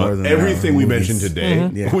could single go more one. than an hour Everything in we movies. mentioned today,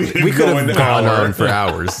 Yeah. we could We could go have an gone hour. on for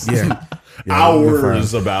hours. Yeah.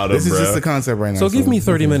 Hours about it, This is bro. just a concept right now. So give me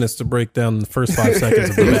 30 minutes to break down the first 5 seconds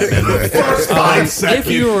of the Batman movie. First 5 seconds.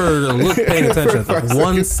 If you were paying attention at the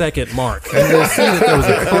 1 second mark, you will see that there was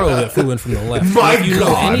a crow that flew in from the left. My if you know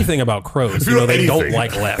God. anything about crows, you you know know they don't anything.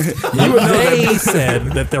 like left. They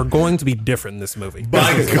said that they're going to be different in this movie.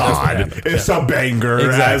 My That's what God, happened. it's a banger,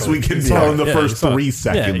 Exactly. as we can tell in the Yeah, first you saw it. 3 Yeah,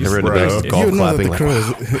 seconds, you Get rid of bro. those golf You know that clapping. the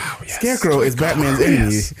Like, crow Scarecrow is Batman's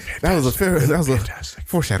enemy. That was a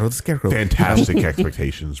foreshadow of the Scarecrow. Fantastic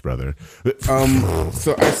expectations, brother.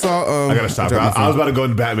 So I saw. I gotta stop. I was about to go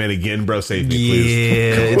into Batman again, bro. Save me, please.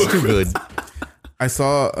 yeah, it's too good. I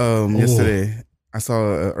saw yesterday. I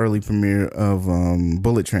saw an early premiere of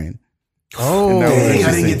Bullet Train. Oh, And that was dang, I didn't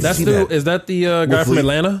interesting. get to that's see the. that. Is that the guy from Lee-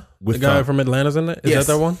 Atlanta? The with guy Tom. from Atlanta's in it? Is Yes,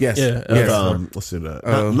 that one? yes, Yeah. yes. Let's see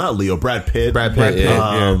that. Not Leo, Brad Pitt. Brad Pitt,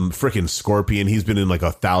 yeah. Freaking Scorpion. He's been in like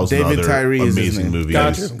 1,000 David other Tyree is his amazing name.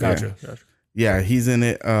 movies. Gotcha. Yeah, he's in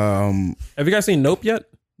it. Have you guys seen Nope yet?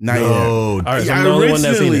 Not yet. No, All right, so Yeah, I'm the only one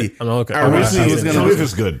that's seen originally- it. I'm okay. I All right, originally I've was seen it. gonna- Tell me if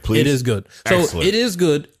it's good, please. It is good. So Excellent. it is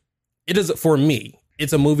good. It is for me.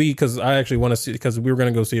 It's a movie because I actually want to see it because we were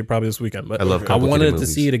going to go see it probably this weekend. But I love I complicated wanted to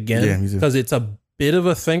movies. see it Yeah, again me too. because it's a bit of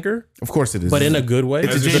a thinker, Of course it is. but in a good way.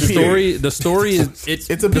 It's a the JP. story. The story is It's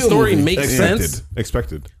a the Bill story movie. makes sense.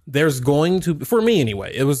 Expected. There's going to for me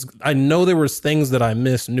anyway. It was. I know there was things that I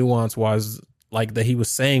missed nuance wise, like that he was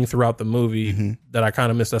saying throughout the movie that I kind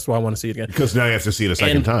of missed. That's why I want to see it again. Because now you have to see it a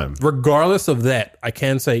second And time. regardless of that, I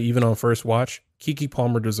can say even on first watch, Kiki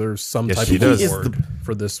Palmer deserves some Yes, type she of does. award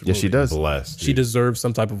for this. Yes, she movie. does. Blessed. She deserves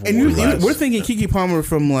some type of And award. we're thinking Kiki Palmer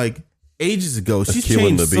from like ages ago. She's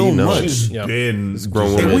killing changed the so bee, no. much. She's Yeah. been grown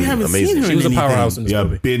And woman. we haven't Amazing. seen her She was a in powerhouse anything. in this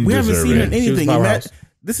movie. been We haven't seen her in deserving. She was anything. a And powerhouse.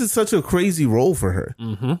 this is such a crazy role for her.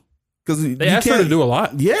 Mm-hmm. Because They asked her to do a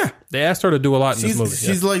lot. Yeah, They asked her to do a lot in this movie.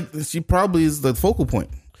 she's like she probably is the focal point.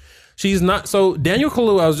 She's not. So Daniel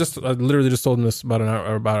Kaluuya, I literally just told him this about an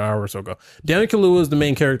hour or so ago. Daniel Kaluuya is the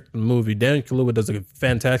main character in the movie. Daniel Kaluuya does a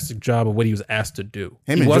fantastic job of what he was asked to do.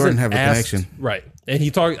 Him He and wasn't Jordan have a connection. right? And he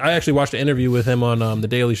talked. I actually watched an interview with him on the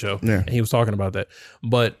Daily Show, Yeah. and he was talking about that.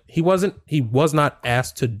 But he was not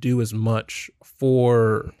asked to do as much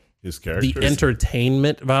for His character. the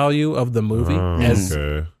entertainment value of the movie as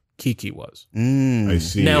Okay. Kiki was. I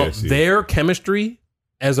see. Now I see. their chemistry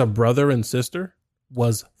as a brother and sister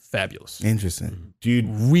was fabulous. Interesting. Dude,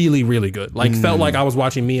 Really, really good. Like felt like I was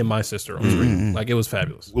watching me and my sister on screen. Like it was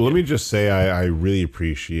fabulous. well, let me just say I really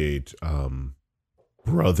appreciate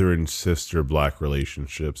brother and sister black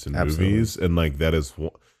relationships in Absolutely. movies, and like that is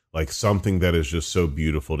like something that is just so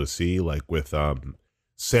beautiful to see. Like with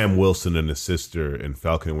Sam Wilson and his sister in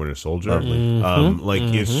Falcon and Winter Soldier. Like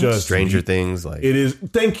it's just Stranger Things, like It is.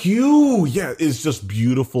 Thank you. Yeah, it's just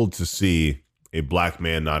beautiful to see a black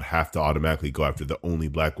man not have to automatically go after the only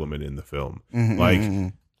black woman in the film. Like,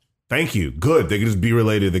 thank you. Good. They could just be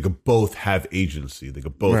related. They could both have agency. They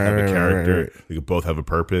could both have a character. Right. They could both have a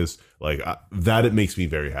purpose. Like that, it makes me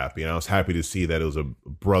very happy. And I was happy to see that it was a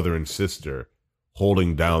brother and sister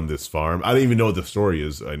holding down this farm. I didn't even know what the story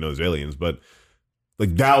is. I know there's aliens, but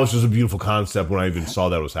like that was just a beautiful concept when I even saw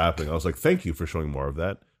that was happening. I was like, thank you for showing more of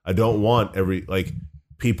that. I don't want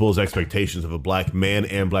people's expectations of a black man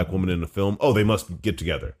and black woman in a film. Oh, they must get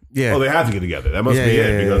together. Yeah. Oh, they have to get together. That must Yeah, be yeah,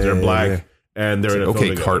 it because yeah, they're black yeah. and they're in a film okay,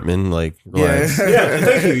 together. Cartman, like Yeah. relax. Yeah,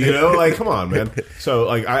 thank you. You know, like come on, man. So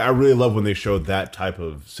like I really love when they showed that type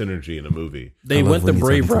of synergy in a movie. They love went the when you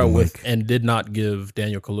brave talk to the route with mic. and did not give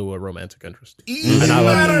Daniel Kaluuya a romantic interest. Even And I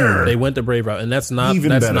love better. it. They went the brave route, and that's not Even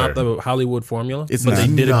that's better. not the Hollywood formula. It's but not.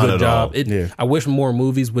 they did a Not good at job. all. It, Yeah. I wish more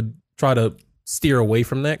movies would try to steer away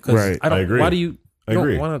from that because Right. I don't. I agree. Why do you? I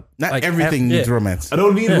agree. Not everything needs romance. I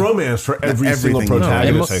don't need romance for every single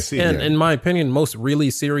protagonist I see. And in my opinion, most really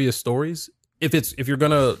serious stories, if you're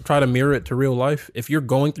gonna try to mirror it to real life, if you're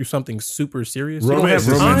going through something super serious, romance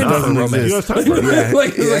you don't have time for romance.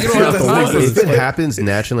 If it happens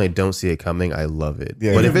naturally, I don't see it coming. I love it.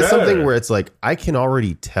 Yeah, but if it's something where it's like I can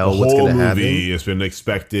already tell what's going to happen, it's been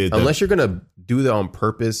expected. Unless you're going to do that on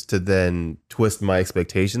purpose to then twist my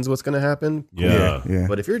expectations, what's going to happen? Cool. Yeah.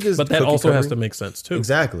 But if you're just, but that also has to make sense too.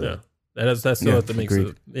 Exactly. Yeah. That still has to make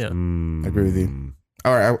sense. Yeah. I agree with you.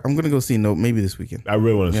 All right, I'm gonna go see Nope maybe this weekend. I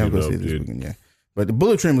really want to see Nope, this weekend. Yeah, but the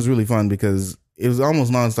Bullet Train was really fun because it was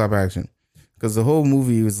almost nonstop action. Because the whole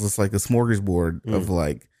movie was just like a smorgasbord of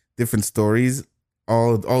like different stories.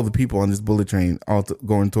 All the people on this bullet train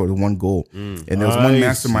going toward one goal, and there was one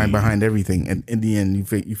mastermind behind everything. And in the end,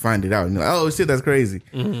 you find it out. And you're like, oh shit, that's crazy.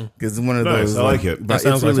 Because it's one of those. I like it. That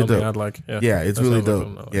sounds really like something dope. I'd like. Yeah, it's really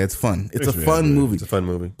dope. Yeah, it's fun. It's a fun movie. It's a fun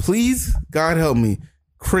movie. Please, God help me.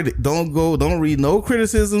 Don't read no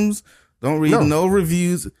criticisms. Don't read no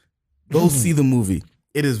reviews. Go see the movie.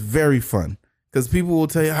 It is very fun because people will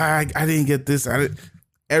tell you, I didn't get this.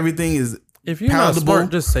 Everything is. If you're not smart,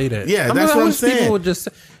 just say that. Yeah, that's what I'm saying. People would just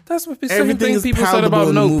say, that's what the same thing people said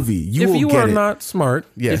about Nope. Movie. If you are not smart,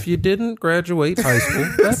 if you didn't graduate high school,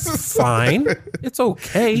 that's fine. It's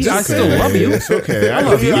okay. I still love you. It's okay. I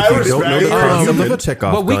love you. If you don't know the concept of a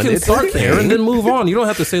Chekhov But we gun, can it's start okay. there and then move on. You don't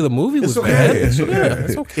have to say the movie was bad. It's okay. Yeah,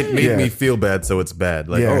 it's okay. It made me feel bad, so it's bad.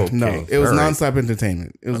 Like, okay. No, it was All right. nonstop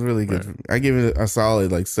entertainment. It was really good. I give it a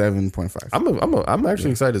solid like 7.5. I'm actually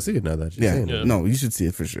excited to see it now that you're saying it. No, you should see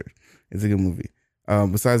it for sure. It's a good movie.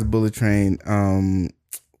 Besides Bullet Train,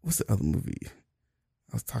 what's the other movie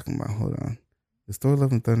I was talking about? Hold on. The Thor: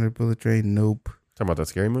 Love and Thunder, Bullet Train, Nope. Talking about that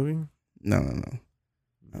scary movie? No.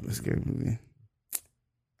 Not the scary movie.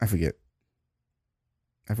 I forget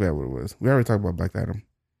what it was. We already talked about Black Adam.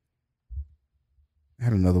 I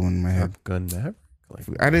had another one in my head. Top Gun Maverick?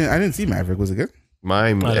 I didn't see Maverick. Was it good?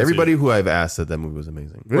 Everybody who I've asked said that movie was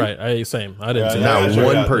amazing. Right. Same. I didn't see Not that.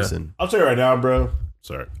 one person. I'll tell you right now, bro.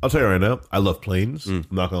 Sorry. I'll tell you right now, I love planes. I'm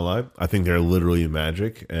not going to lie. I think they're literally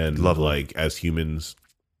magic. And like as humans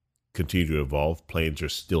continue to evolve, planes are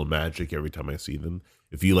still magic every time I see them.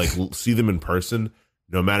 If you like see them in person,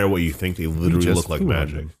 no matter what you think, they literally look like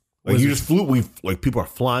magic. Like you just flew. People are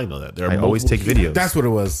flying on that. I always take videos. That's what it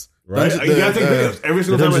was. Right? You gotta take videos every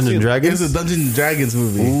single time I see it. It's a Dungeons and Dragons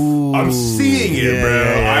movie. Ooh, I'm seeing it, bro.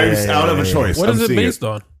 I don't have a choice. What is it based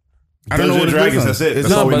on? I don't know what Dragons. That's it.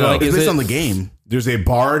 That's all we know. It's based on the game. There's a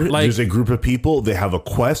bard. There's a group of people. They have a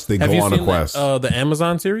quest. They go on a quest. The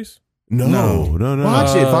Amazon series? No.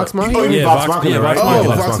 Watch it, Vox Machina. Oh, you mean Vox Machina, right?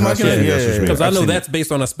 Vox Machina. Yeah. Because I know that's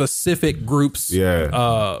based on a specific group's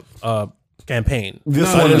campaign.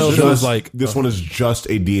 This one is just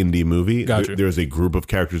a D&D movie. Gotcha. There's a group of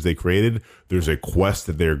characters they created. There's a quest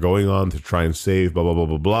that they're going on to try and save. Blah blah blah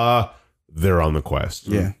blah blah. They're on the quest.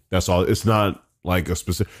 Yeah, that's all. It's not like a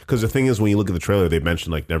specific. Because the thing is, when you look at the trailer, they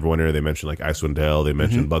mention like Neverwinter. They mention like Icewind Dale. They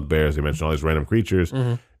mention bugbears. They mention all these random creatures.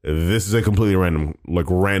 This is a completely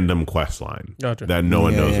random quest line that no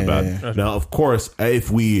one knows about. Yeah. Now, of course, if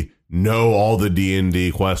we know all the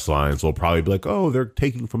D&D quest lines, we'll probably be like, oh, they're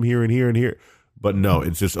taking from here and here and here. But no,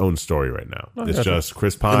 it's its own story right now. It's just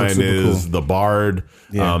Chris Pine is the bard.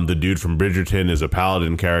 Yeah. The dude from Bridgerton is a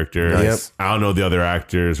paladin character. Nice. I don't know the other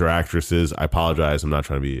actors or actresses. I apologize. I'm not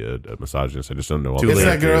trying to be a misogynist. I just don't know all the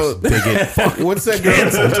actors. What's that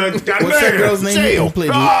girl's name who played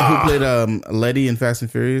Letty in Fast and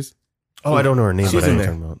Furious? Oh, I don't know her name. She's but in I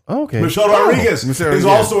there. know oh, okay. Michelle Rodriguez is yeah.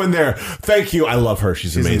 also in there. Thank you. I love her.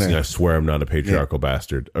 She's amazing. I swear I'm not a patriarchal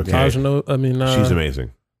bastard. Okay. She's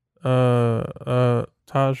amazing.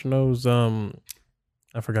 Taj knows. I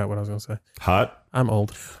forgot what I was gonna say. Hot. I'm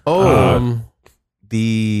old. Oh,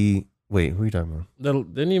 wait, who are you talking about?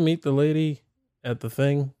 Didn't you meet the lady at the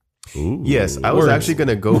thing? Ooh. Yes, I was actually going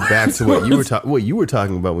to go back to what you were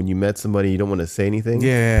talking about when you met somebody you don't want to say anything.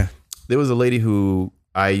 Yeah, there was a lady who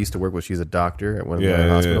I used to work with. She's a doctor at one of the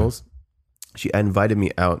hospitals. She invited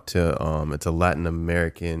me out to it's a Latin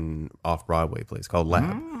American off-Broadway place called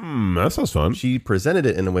Lab. That sounds fun. She presented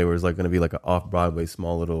it in a way where it's like going to be like an off-Broadway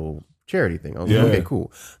small little charity thing. I was like, okay,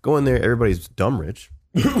 cool. Go in there, everybody's dumb rich.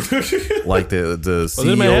 Like the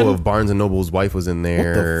CEO of Barnes and Noble's wife was in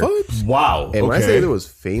there. What the fuck? Wow. And when I say there was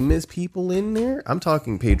famous people in there, I'm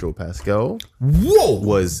talking Pedro Pascal.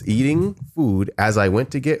 Was eating food as I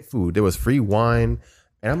went to get food. There was free wine.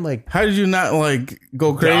 And I'm like, how did you not like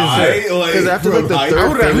go crazy? Because after like the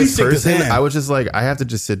third famous person, I was just like, I have to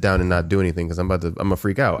just sit down and not do anything because I'm gonna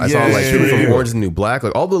freak out. I saw like people from Orange is the New Black,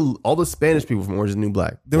 like all the Spanish people from Orange is the New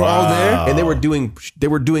Black. They were all there, and they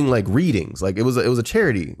were doing like readings. Like it was a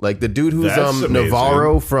charity. Like the dude who's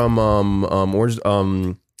Navarro from Orange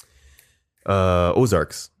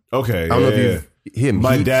Ozarks. Okay, I don't know if him.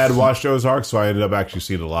 My dad watched Ozark, so I ended up actually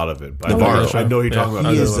seeing a lot of it. But Navarro, I know you're talking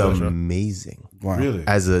about. He is amazing. Wow. Really?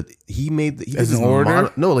 He did an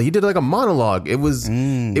orator? he did like a monologue. It was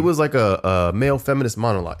like a male feminist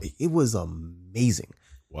monologue. It was amazing.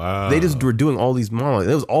 Wow. They just were doing all these monologues.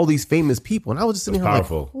 There was all these famous people, and I was just sitting here like,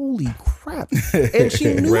 holy crap! And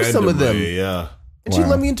she knew some of them. Yeah. And she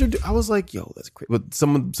let me introduce. I was like, yo, that's great. But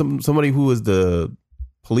somebody who was the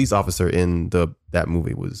police officer in that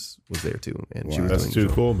movie was there too, and she was. That's too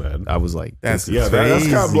cool, man. I was like, that's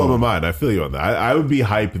kind of blown my mind. I feel you on that. I would be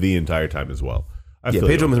hyped the entire time as well.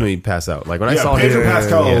 Pedro made me pass out. Like when I saw Pedro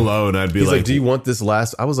Pascal alone, I'd be he's like, "Do you want this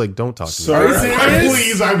last?" I was like, "Don't talk to me." Sir,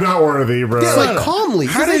 please, I'm not worthy, bro. Yeah, like calmly.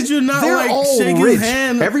 How did you not like shake his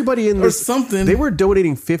hand? Everybody in this, or something. They were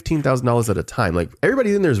donating $15,000 at a time. Like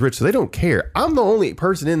everybody in there is rich, so they don't care. I'm the only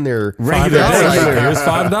person in there. $5. Here's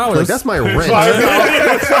 $5. Like that's my rent.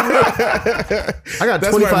 I got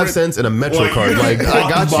 25 cents and a Metro card. Like I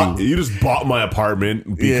got you. You just bought my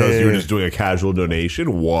apartment because you were just doing a casual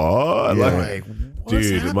donation. What? Yeah. Like,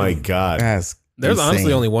 dude, my God. There's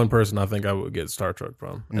honestly only one person I think I would get starstruck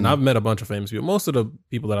from. And I've met a bunch of famous people. Most of the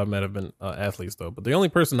people that I've met have been athletes, though. But the only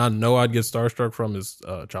person I know I'd get starstruck from is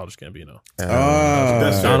Childish Gambino.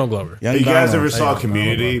 That's Donald Glover. You guys ever saw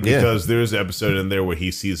Community? Because there's an episode in there where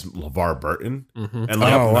he sees LeVar Burton. And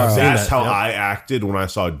like that's how I acted when I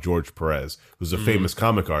saw George Perez, who's a famous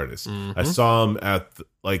comic artist. I saw him at,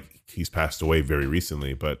 he's passed away very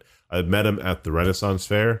recently, but I met him at the Renaissance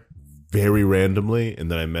Fair very randomly,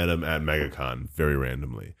 and then I met him at MegaCon very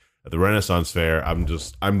randomly. At the Renaissance Fair, I'm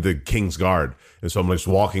the King's Guard, and so I'm just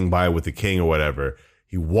walking by with the king or whatever.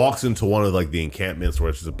 He walks into one of like the encampments where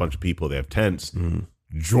it's just a bunch of people. They have tents.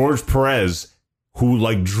 George Perez, who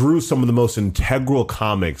like drew some of the most integral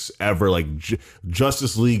comics ever, like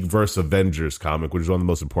Justice League versus Avengers comic, which is one of the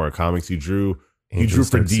most important comics. He drew for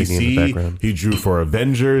DC. He drew for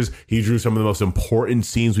Avengers. He drew some of the most important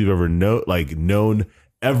scenes we've ever known.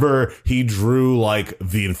 He drew like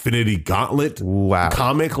the Infinity Gauntlet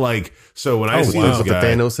comic. Like, so when I see this guy,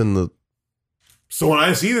 Thanos and the. So when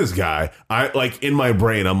I see this guy, I like in my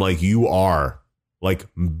brain, I'm like, you are like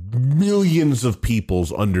millions of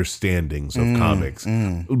people's understandings of comics.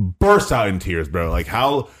 Burst out in tears, bro. Like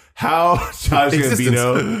how Childish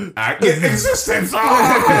Gambino existence.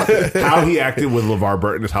 How he acted with LeVar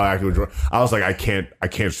Burton is how I acted with George. I was like, I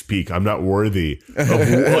can't speak. I'm not worthy of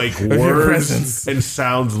like words and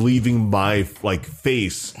sounds leaving my like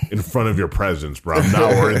face in front of your presence, bro. I'm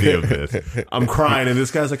not worthy of this. I'm crying, and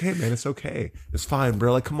this guy's like, hey man, it's okay. It's fine,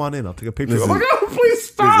 bro. Like, come on in. I'll take a picture. I'm like, oh, please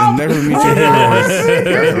stop. Never meet your heroes.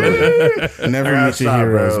 Never meet your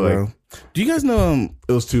heroes, bro. Do you guys know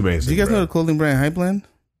it was too amazing. Do you guys know the clothing brand Hypeland?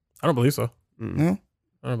 I don't believe so. No?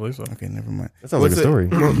 I don't believe so. Okay, never mind. That sounds like a story.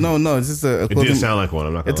 No, it's just a clothing. It did sound like one.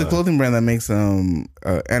 I'm not gonna lie. A clothing brand that makes anime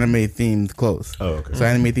themed clothes. Oh, okay. So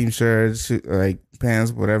anime themed shirts, like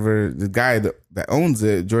pants, whatever. The guy that owns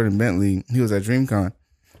it, Jordan Bentley, he was at DreamCon,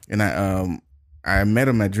 and I met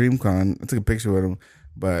him at DreamCon. I took a picture with him,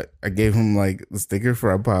 but I gave him like the sticker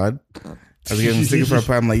for our pod. I gave him a sticker for our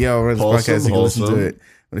pod. I'm like, yo, I'll run this podcast. You can listen to it.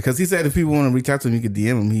 Because he said if people want to reach out to him, you could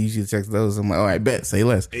DM him. He usually checks those. I'm like, oh, I bet. Say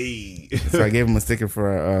less. Hey. So I gave him a sticker for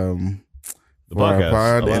our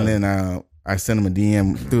pod, and then I sent him a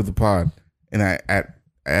DM through the pod, and I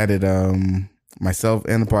added myself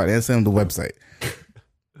and the pod, and sent him the website.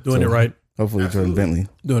 Doing it right. Hopefully, Jordan Bentley.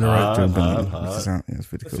 Doing it right. Jordan Bentley. It's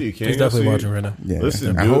pretty cool. He's definitely watching right now. Yeah.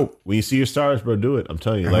 Listen, I hope when you see your stars, bro, do it. I'm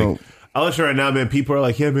telling you. I'll let you right now, man. People are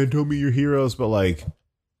like, yeah, man, don't meet your heroes, but like.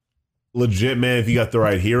 Legit, man, if you got the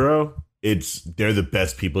right hero, they're the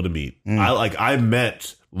best people to meet. I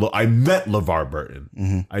met LeVar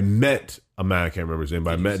Burton. I met a man, I can't remember his name,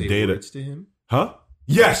 but I met Data. To him? Huh?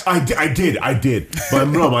 Yes, I did. But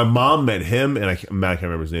no, my mom met him, and I can't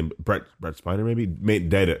remember his name. Brett Spiner, maybe? Met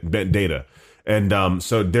Data. And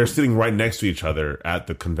so they're sitting right next to each other at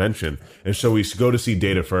the convention. And so we go to see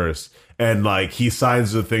Data first. And like he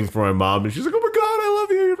signs the thing for my mom, and she's like, oh my God, I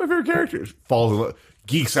love you. You're my favorite character. Falls in love.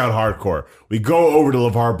 Geeks out hardcore. We go over to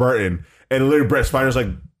LeVar Burton, and literally Brett Spiner's like,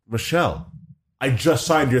 Michelle, I just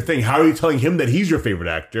signed your thing. How are you telling him that he's your favorite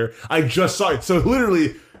actor? I just saw it. So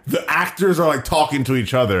literally, the actors are like talking to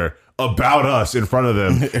each other about us in front of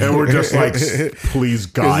them, and we're just like, please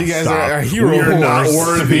God, you guys stop. are hero We are not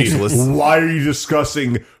whores. worthy. Why are you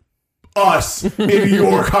discussing us in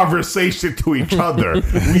your conversation to each other?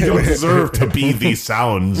 We don't deserve to be these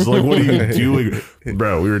sounds. Like, what are you doing?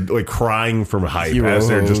 Bro, we were like crying from hype as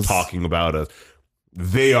they're just talking about us.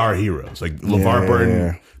 They are heroes. Like LeVar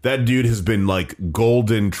Burton, that dude has been like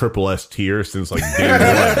golden triple S tier since like day one.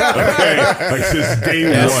 Okay, like since day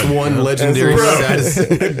one. S1 legendary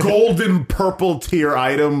status. Golden purple tier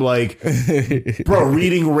item, like bro,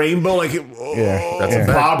 reading Rainbow, like that's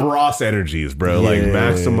Bob Ross energies, bro. Like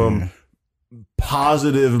maximum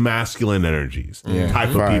positive masculine energies.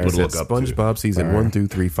 Type of people to look up to. SpongeBob season 1 through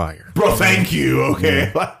 3 fire. Bro, thank you.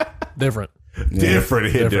 Okay. Different.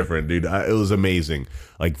 Different, dude. It was amazing.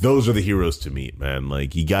 Like, those are the heroes to meet, man.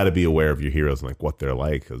 Like, you got to be aware of your heroes and like what they're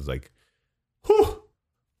like, because like, whew,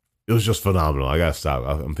 it was just phenomenal. I gotta stop.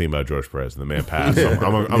 I'm thinking about George Perez and the man passed. So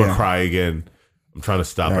I'm gonna cry again. I'm trying to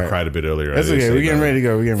stop. I cried a bit earlier. That's okay. We're getting ready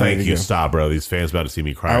to go. Thank you. Stop, bro. These fans about to see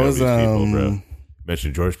me cry over these people, bro.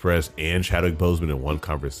 Mentioned George Perez and Chadwick Boseman in one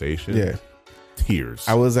conversation. Yeah, tears.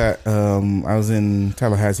 I was in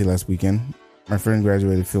Tallahassee last weekend. My friend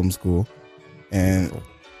graduated film school. And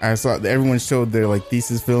I saw everyone showed their like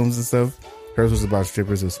thesis films and stuff. Hers was about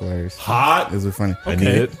strippers. It was hilarious. Hot. It was funny. I need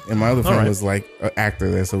it. And my other friend was like an actor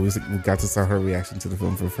there, so we got to saw her reaction to the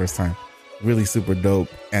film for the first time. Really super dope.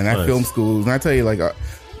 And that film school, and I tell you, like,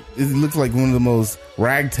 it looks like one of the most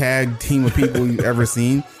ragtag team of people you've ever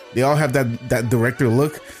seen. They all have that director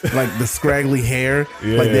look, like the scraggly hair,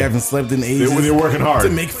 like they haven't slept in ages. They're working hard to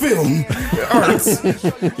make film arts. You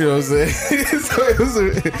know what I'm saying?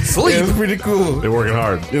 So it was pretty cool. They're working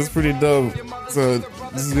hard. It's pretty dope. So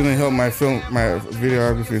this is gonna help my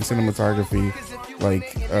videography and cinematography.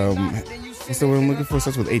 Like, what's the word I'm looking for?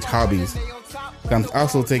 Starts with H, hobbies. I'm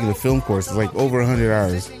also taking a film course. It's like over 100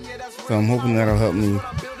 hours. So I'm hoping that'll help me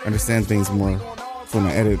understand things more when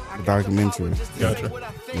I edit the documentary.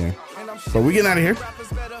 Gotcha. Yeah. But we're getting out of here.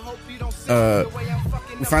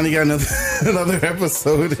 We finally got another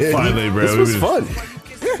episode in. Finally, bro. This was fun.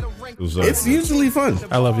 It's usually fun.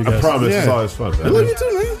 I love you guys. I promise it's always fun. I love you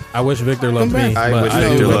too, man. I wish Victor loved me. I wish but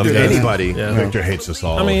Victor do loved love you guys. anybody. Yeah. Victor hates us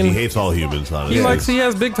all. I mean, he hates all humans, honestly. He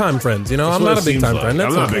has big time friends. You know, That's I'm what not it a big seems time like. friend.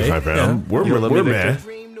 That's I'm not a okay. big time friend. Yeah. We're mad.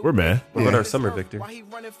 We're mad. What about our summer, Victor?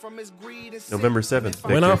 November 7th. Victor.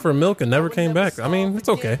 Went out for milk and never came back. I mean, it's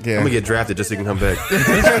okay. Yeah. I'm gonna get drafted just so you can come back.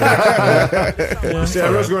 See, I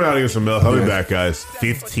was going out to get some milk. I'll be back, guys.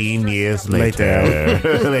 15 years later.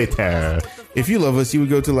 Later. If you love us, you would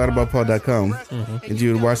go to loudabouttpod.com and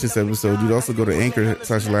you would watch this episode. You'd also go to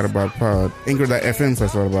anchor.com/loudabouttpod,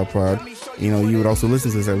 anchor.fm/loudabouttpod. You know, you would also listen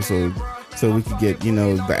to this episode so we could get, you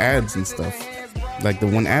know, the ads and stuff. Like the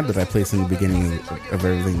one ad that I place in the beginning of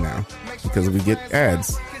everything now, because we get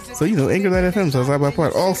ads. So, you know,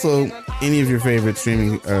 anchor.fm/loudabouttpod. Also, any of your favorite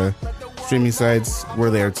streaming sites,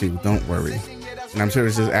 we're there too. Don't worry. And I'm sure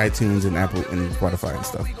it's just iTunes and Apple and Spotify and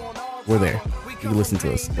stuff. We're there. You can listen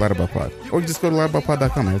to us, Loud About Pod. Or just go to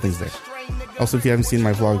loudabouttpod.com. Everything's there. Also, if you haven't seen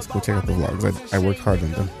my vlogs, go check out the vlogs. I worked hard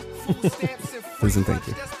on them. Please and thank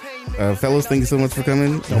you. Fellas, thank you so much for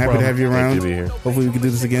coming. I'm happy to have you around. Thank you to be here. Hopefully we can do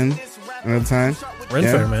this again another time. Ren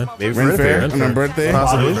Fair, man. Maybe Ren Fair Ren on our birthday.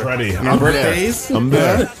 I'm ready. On our birthdays. I'm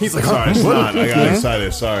there. He's like, Sorry, it's not. I got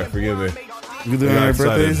excited. Sorry, forgive me. We can do it on our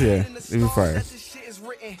birthdays? Yeah. It'll be fire.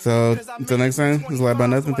 So, until next time, this is Loud About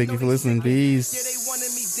Nothing. Thank you for listening. Peace.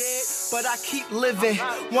 But I keep living.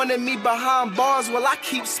 Wanted me behind bars, well I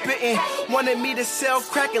keep spitting. Wanted me to sell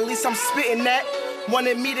crack, at least I'm spitting that.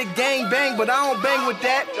 Wanted me to gang bang, but I don't bang with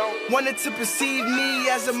that. Wanted to perceive me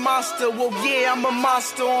as a monster, well yeah, I'm a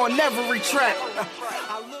monster on every track.